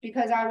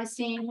because I was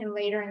seeing him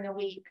later in the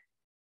week.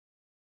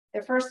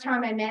 The first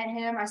time I met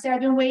him, I said,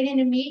 "I've been waiting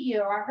to meet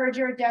you. I heard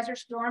you're a Desert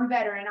Storm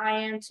veteran. I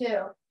am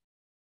too."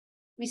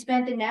 We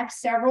spent the next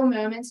several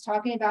moments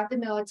talking about the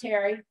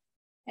military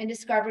and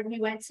discovered we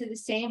went to the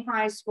same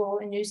high school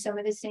and knew some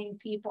of the same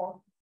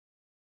people.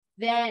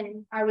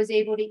 Then I was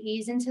able to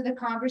ease into the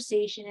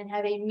conversation and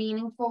have a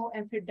meaningful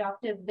and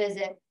productive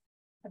visit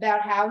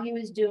about how he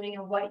was doing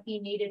and what he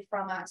needed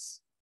from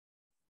us.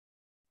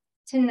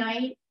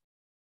 Tonight,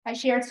 I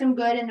shared some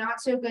good and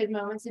not so good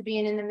moments of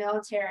being in the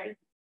military.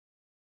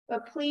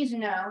 But please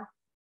know,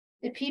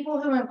 the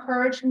people who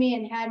encouraged me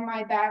and had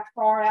my back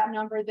far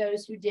outnumber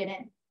those who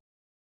didn't.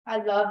 I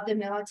love the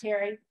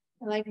military,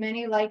 and like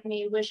many like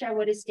me, wish I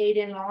would have stayed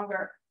in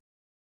longer.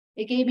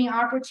 It gave me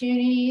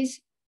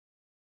opportunities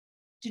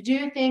to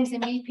do things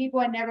and meet people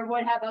I never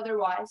would have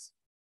otherwise.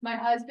 My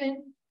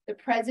husband, the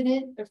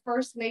president, the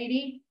first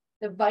lady,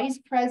 the vice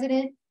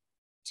president,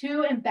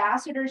 2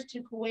 ambassadors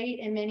to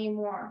Kuwait, and many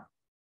more.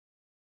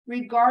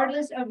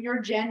 Regardless of your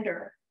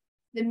gender,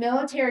 the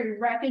military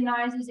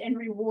recognizes and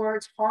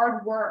rewards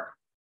hard work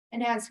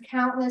and has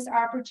countless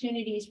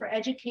opportunities for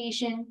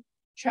education,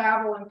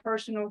 travel, and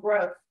personal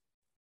growth.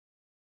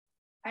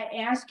 I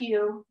ask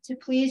you to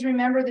please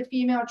remember the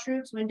female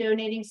troops when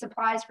donating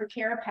supplies for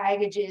care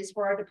packages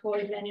for our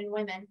deployed men and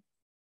women.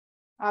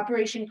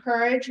 Operation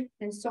Courage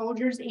and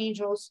Soldiers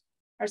Angels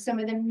are some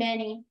of the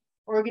many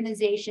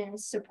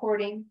organizations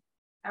supporting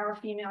our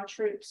female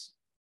troops.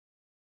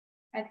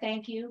 I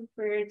thank you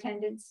for your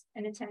attendance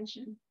and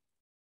attention.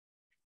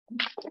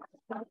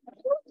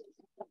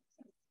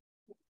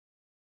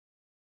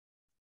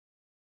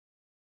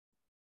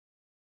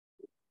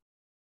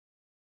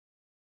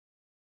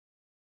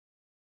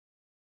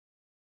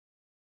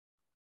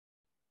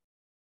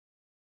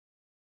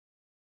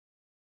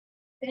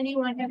 Does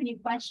anyone have any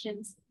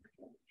questions?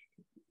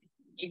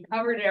 You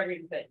covered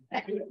everything.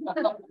 Thank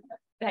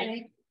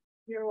you.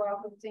 You're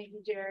welcome. Thank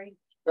you, Jerry.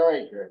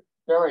 Very good.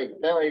 Very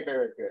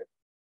good.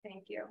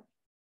 Thank you.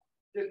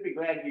 Just be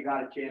glad you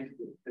got a chance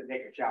to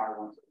take a shower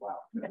once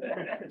in a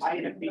while. I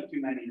didn't beat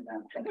too many of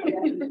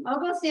them.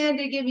 Uncle Sam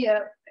did give you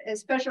a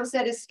special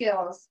set of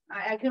skills.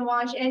 I can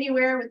wash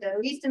anywhere with the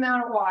least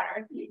amount of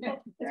water.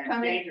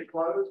 And change your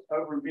clothes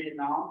over in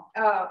Vietnam.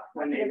 Oh,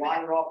 When they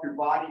water off your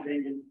body,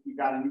 then you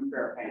got a new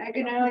pair of pants. I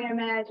can only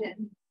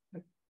imagine.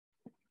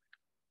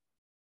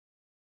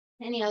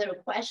 Any other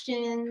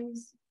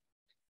questions?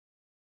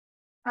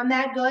 I'm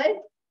that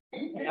good?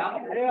 Yeah.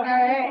 All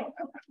right.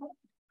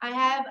 I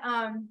have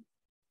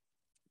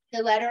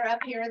the letter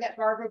up here that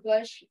Barbara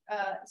Bush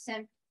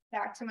sent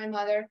back to my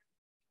mother.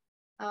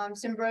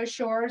 Some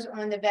brochures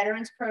on the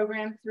veterans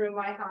program through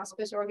my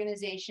hospice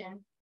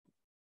organization.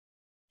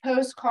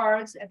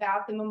 Postcards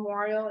about the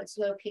memorial, its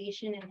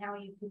location, and how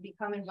you can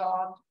become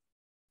involved.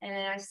 And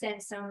then I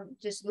sent some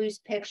just loose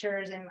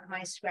pictures and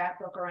my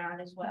scrapbook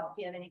around as well,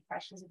 if you have any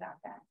questions about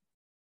that.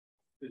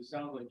 It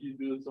sounds like you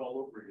do this all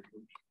over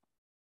again.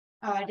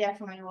 Oh, I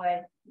definitely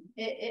would.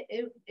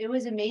 It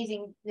was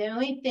amazing. The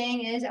only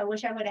thing is, I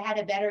wish I would have had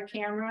a better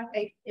camera.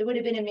 Like, it would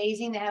have been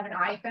amazing to have an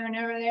iPhone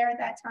over there at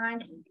that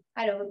time.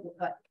 I don't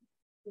what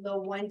the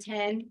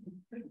 110.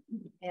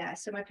 Yeah,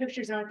 so my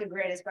pictures aren't the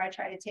greatest, but I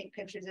try to take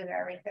pictures of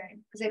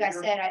everything. Because like I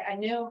said, I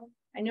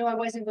knew I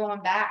wasn't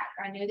going back.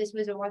 I knew this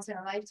was a once in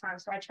a lifetime.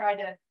 So I tried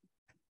to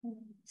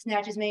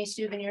snatch as many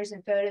souvenirs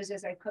and photos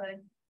as I could.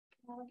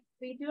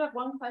 We do have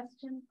one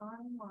question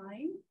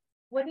online.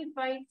 What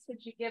advice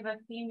would you give a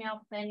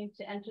female planning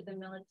to enter the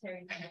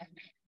military?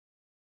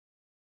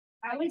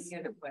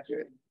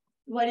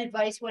 What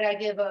advice would I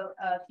give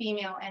a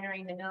female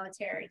entering the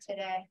military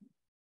today?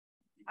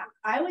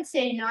 I would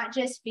say not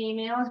just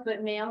females,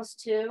 but males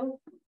too.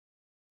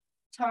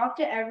 Talk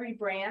to every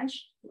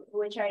branch,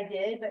 which I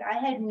did, but I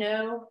had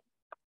no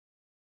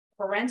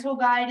parental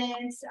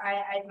guidance. I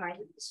had my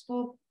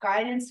school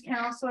guidance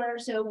counselor,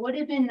 so it would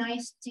have been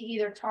nice to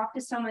either talk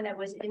to someone that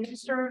was in the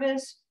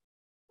service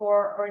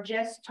or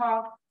just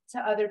talk to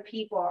other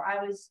people.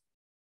 I was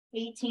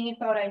 18,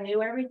 thought I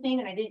knew everything,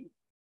 and I didn't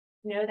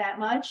know that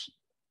much.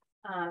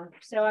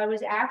 So I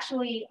was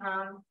actually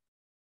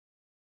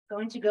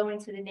going to go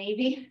into the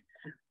Navy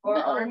or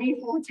Army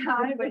full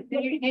time, but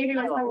Navy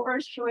was my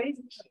first choice.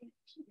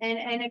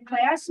 And a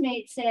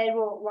classmate said,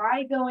 well,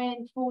 why go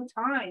in full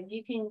time?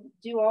 You can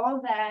do all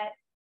that,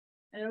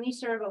 only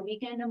serve a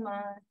weekend a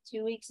month,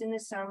 2 weeks in the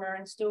summer,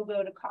 and still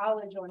go to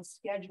college on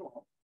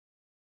schedule.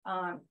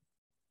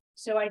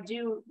 So I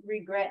do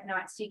regret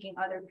not seeking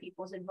other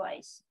people's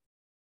advice.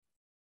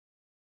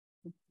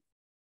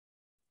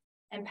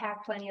 And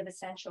pack plenty of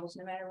essentials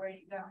no matter where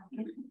you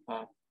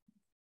go.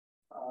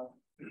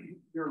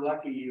 You're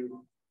lucky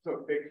you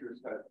took pictures,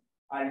 because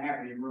I didn't have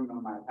any room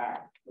on my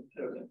pack.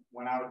 So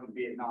when I was in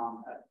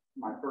Vietnam,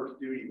 my first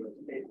duty was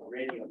to take the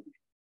radio.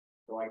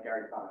 So I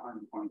carried about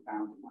 120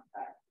 pounds in my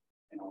pack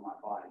and on my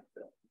body.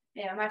 So.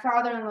 Yeah, my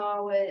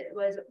father-in-law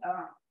was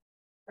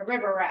a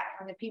river rat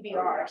on the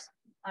PBRs.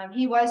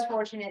 He was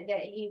fortunate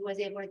that he was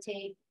able to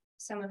take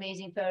some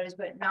amazing photos,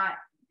 but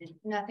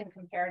nothing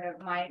compared to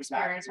my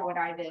experience or what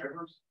I did.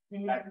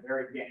 That's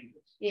very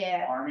dangerous.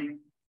 Yeah. Army,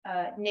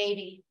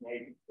 Navy.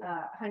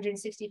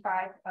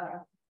 165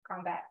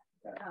 combat.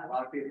 a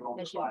lot of people don't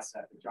missions. realize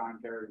that, but John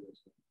Kerry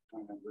was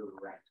one of the river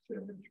rats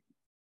too.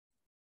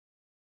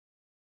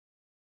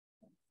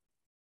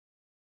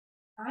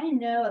 I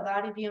know a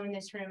lot of you in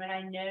this room, and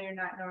I know you're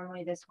not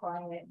normally this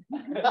quiet.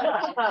 Okay.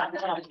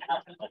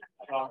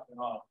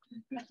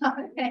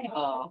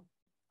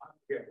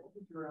 Okay, what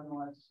was your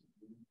MLS?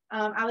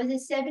 I was a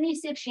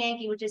 76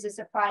 Yankee, which is a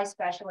supply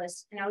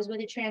specialist, and I was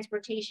with a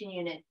transportation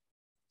unit.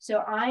 So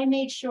I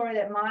made sure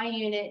that my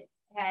unit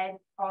had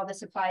all the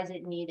supplies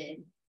it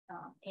needed,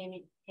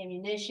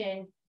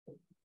 ammunition,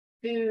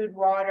 food,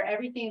 water,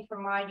 everything for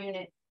my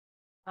unit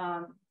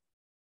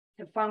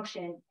to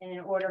function, and in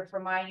order for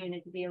my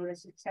unit to be able to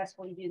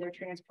successfully do their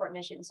transport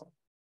missions.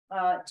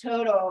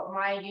 Total,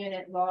 my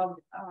unit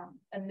logged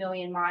 1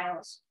 million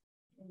miles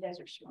in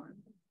Desert Storm.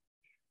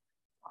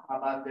 How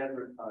about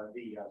desert,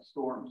 the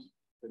storms,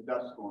 the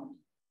dust storms?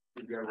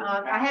 Did you ever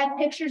I had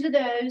pictures of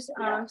those.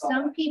 Yeah, I saw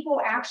Some that.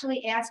 people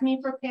actually asked me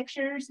for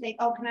pictures.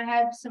 Oh, can I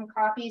have some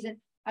copies? And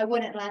I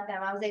wouldn't let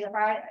them. I was like, if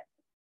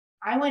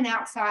I went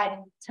outside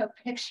and took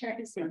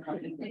pictures.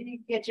 You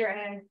get your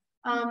own.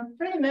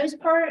 For the most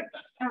part,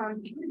 Were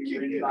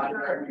you inside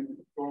there when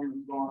the storm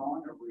was going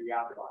on, or were you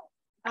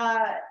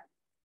outside?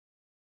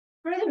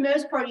 for the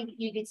most part,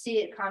 you could see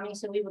it coming.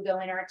 So we would go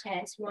in our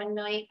tents. One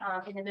night,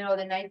 in the middle of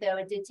the night, though,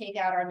 it did take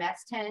out our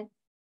mess tent.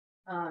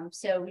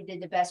 So we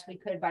did the best we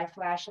could by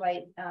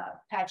flashlight,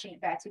 patching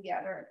it back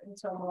together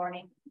until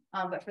morning.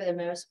 But for the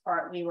most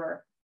part, we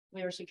were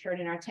secured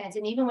in our tents.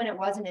 And even when it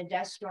wasn't a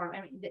dust storm,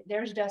 I mean,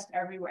 there's dust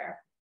everywhere.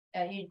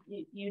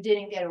 You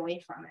didn't get away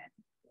from it.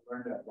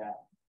 Learned about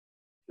that.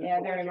 Yeah,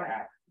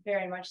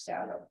 very much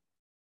so.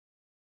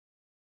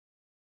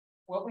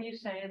 What were you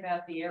saying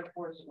about the Air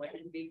Force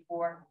women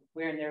before,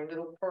 wearing their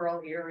little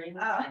pearl earrings?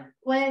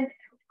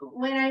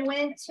 When I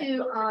went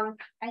to,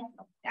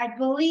 I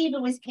believe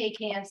it was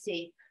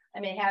KKMC, I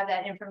may have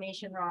that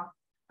information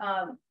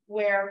wrong,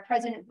 where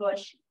President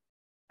Bush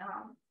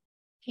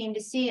came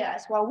to see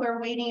us while we're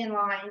waiting in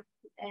line.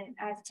 And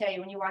I have to tell you,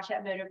 when you watch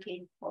that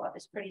motorcade pull up,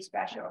 it's pretty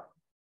special.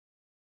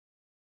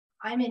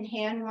 I'm in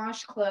hand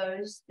wash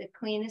clothes, the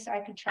cleanest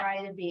I could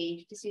try to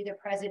be, to see the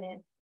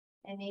president.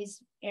 And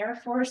these Air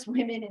Force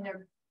women in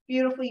their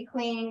beautifully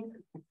clean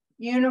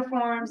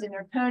uniforms and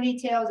their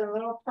ponytails and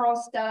little pearl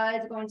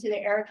studs going to the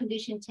air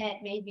conditioned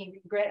tent made me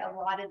regret a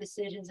lot of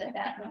decisions at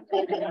that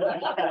point.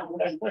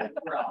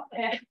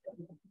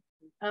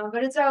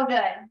 But it's all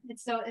good.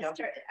 It's so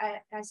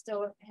I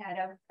still had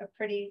a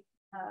pretty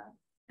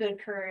good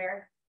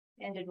career,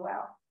 ended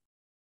well.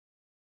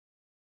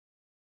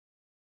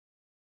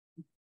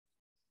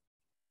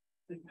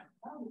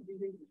 How would you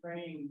be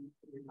trained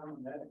to become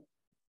a medic?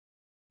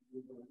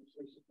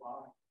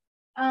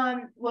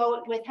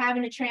 Well, with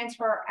having to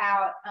transfer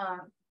out,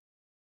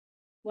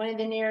 one of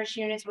the nearest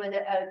units was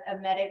a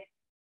medic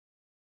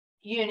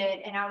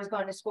unit, and I was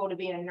going to school to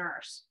be a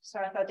nurse. So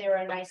I thought they were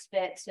a nice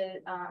fit. So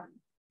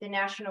the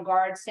National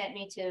Guard sent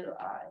me to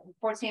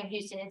Fort Sam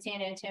Houston in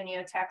San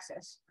Antonio,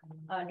 Texas,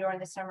 during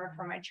the summer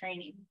for my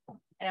training.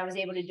 And I was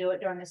able to do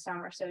it during the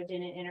summer, so it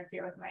didn't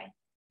interfere with my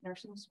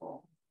nursing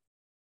school.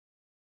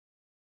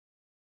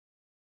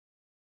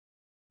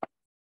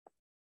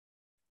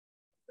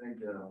 I think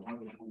one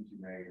of the points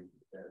you made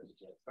that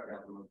stuck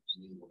out the most to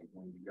me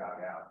when you got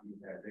out, you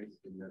had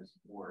basically no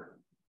support,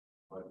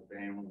 but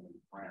family and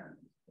friends.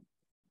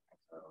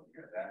 So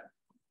yeah, that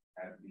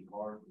had to be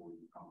hard for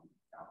you coming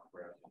out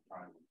fresh and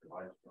trying to get your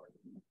life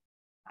started.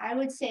 I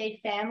would say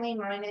family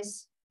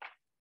minus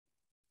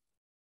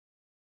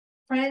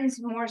friends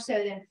more so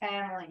than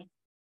family.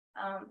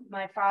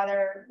 My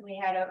father, we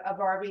had a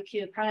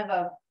barbecue, kind of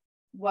a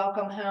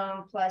welcome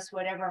home plus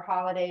whatever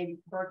holiday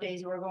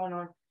birthdays were going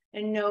on.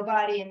 And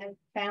nobody in the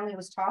family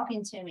was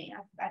talking to me.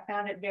 I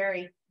found it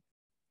very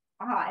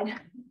odd.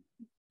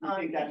 You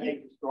think that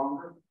makes it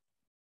stronger?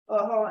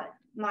 Well,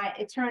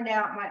 it turned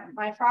out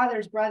my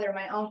father's brother,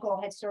 my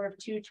uncle, had served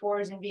 2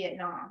 tours in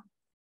Vietnam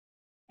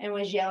and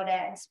was yelled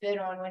at and spit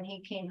on when he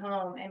came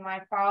home. And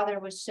my father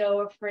was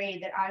so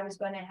afraid that I was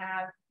going to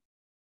have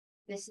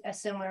a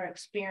similar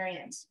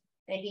experience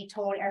that he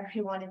told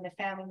everyone in the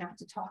family not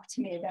to talk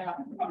to me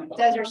about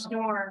Desert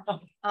Storm.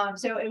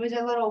 So it was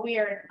a little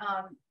weird.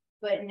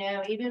 But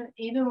no, even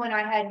when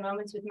I had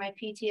moments with my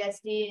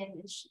PTSD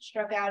and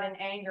struck out in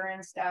anger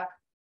and stuff,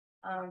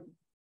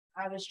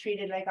 I was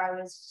treated like I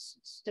was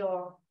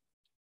still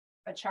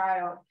a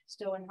child,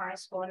 still in high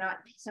school, not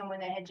someone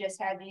that had just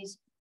had these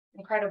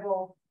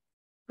incredible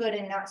good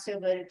and not so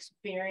good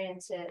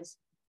experiences.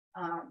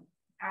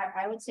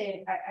 I would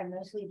say I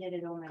mostly did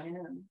it on my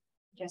own,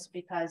 just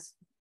because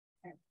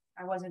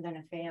I wasn't going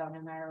to fail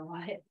no matter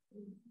what.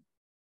 You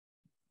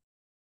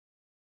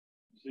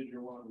said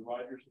you're one of the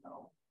writers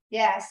now.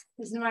 Yes,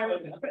 this is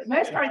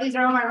most part, these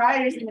are all my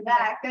writers in the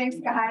back. Thanks,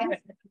 guys.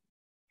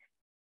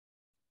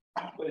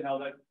 Explain how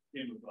that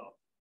came about.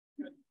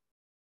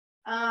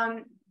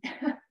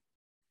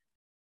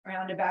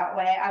 Roundabout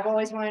way. I've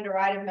always wanted to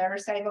ride a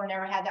motorcycle,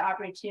 never had the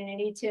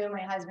opportunity to.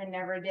 My husband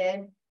never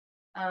did.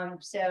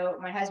 So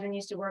my husband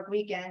used to work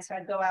weekends, so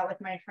I'd go out with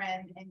my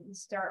friend and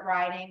start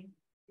riding.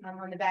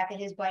 On the back of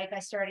his bike, I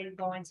started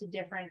going to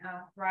different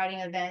riding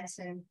events,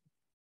 and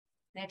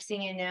next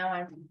thing you know,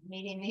 I'm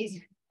meeting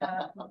these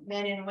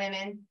men and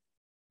women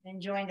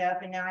and joined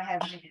up, and now I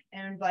have my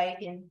own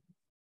bike and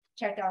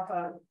checked off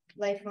a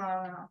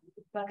lifelong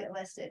bucket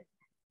list at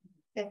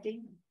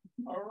 50.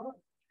 All right.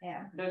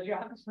 Yeah. Does your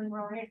husband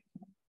ride?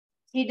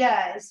 He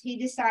does. He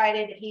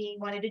decided he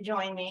wanted to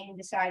join me and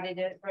decided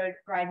to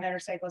ride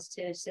motorcycles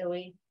too. So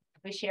we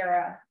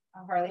share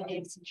a Harley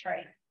Davidson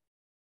trike.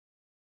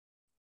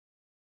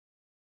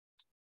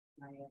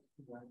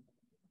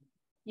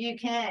 You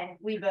can.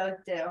 We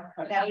both do.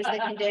 That was the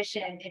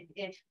condition.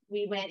 If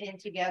we went in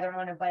together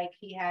on a bike,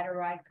 he had to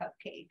ride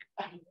Cupcake.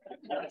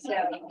 So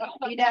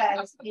he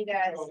does. He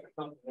does.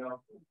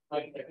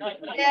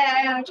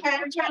 Yeah, I'm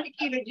trying to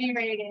keep it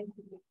G-rated,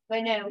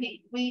 but no,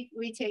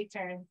 we take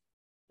turns.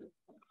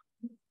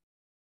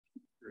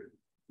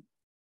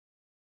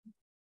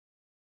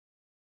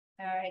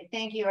 All right.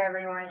 Thank you,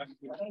 everyone.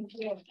 Thank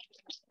you.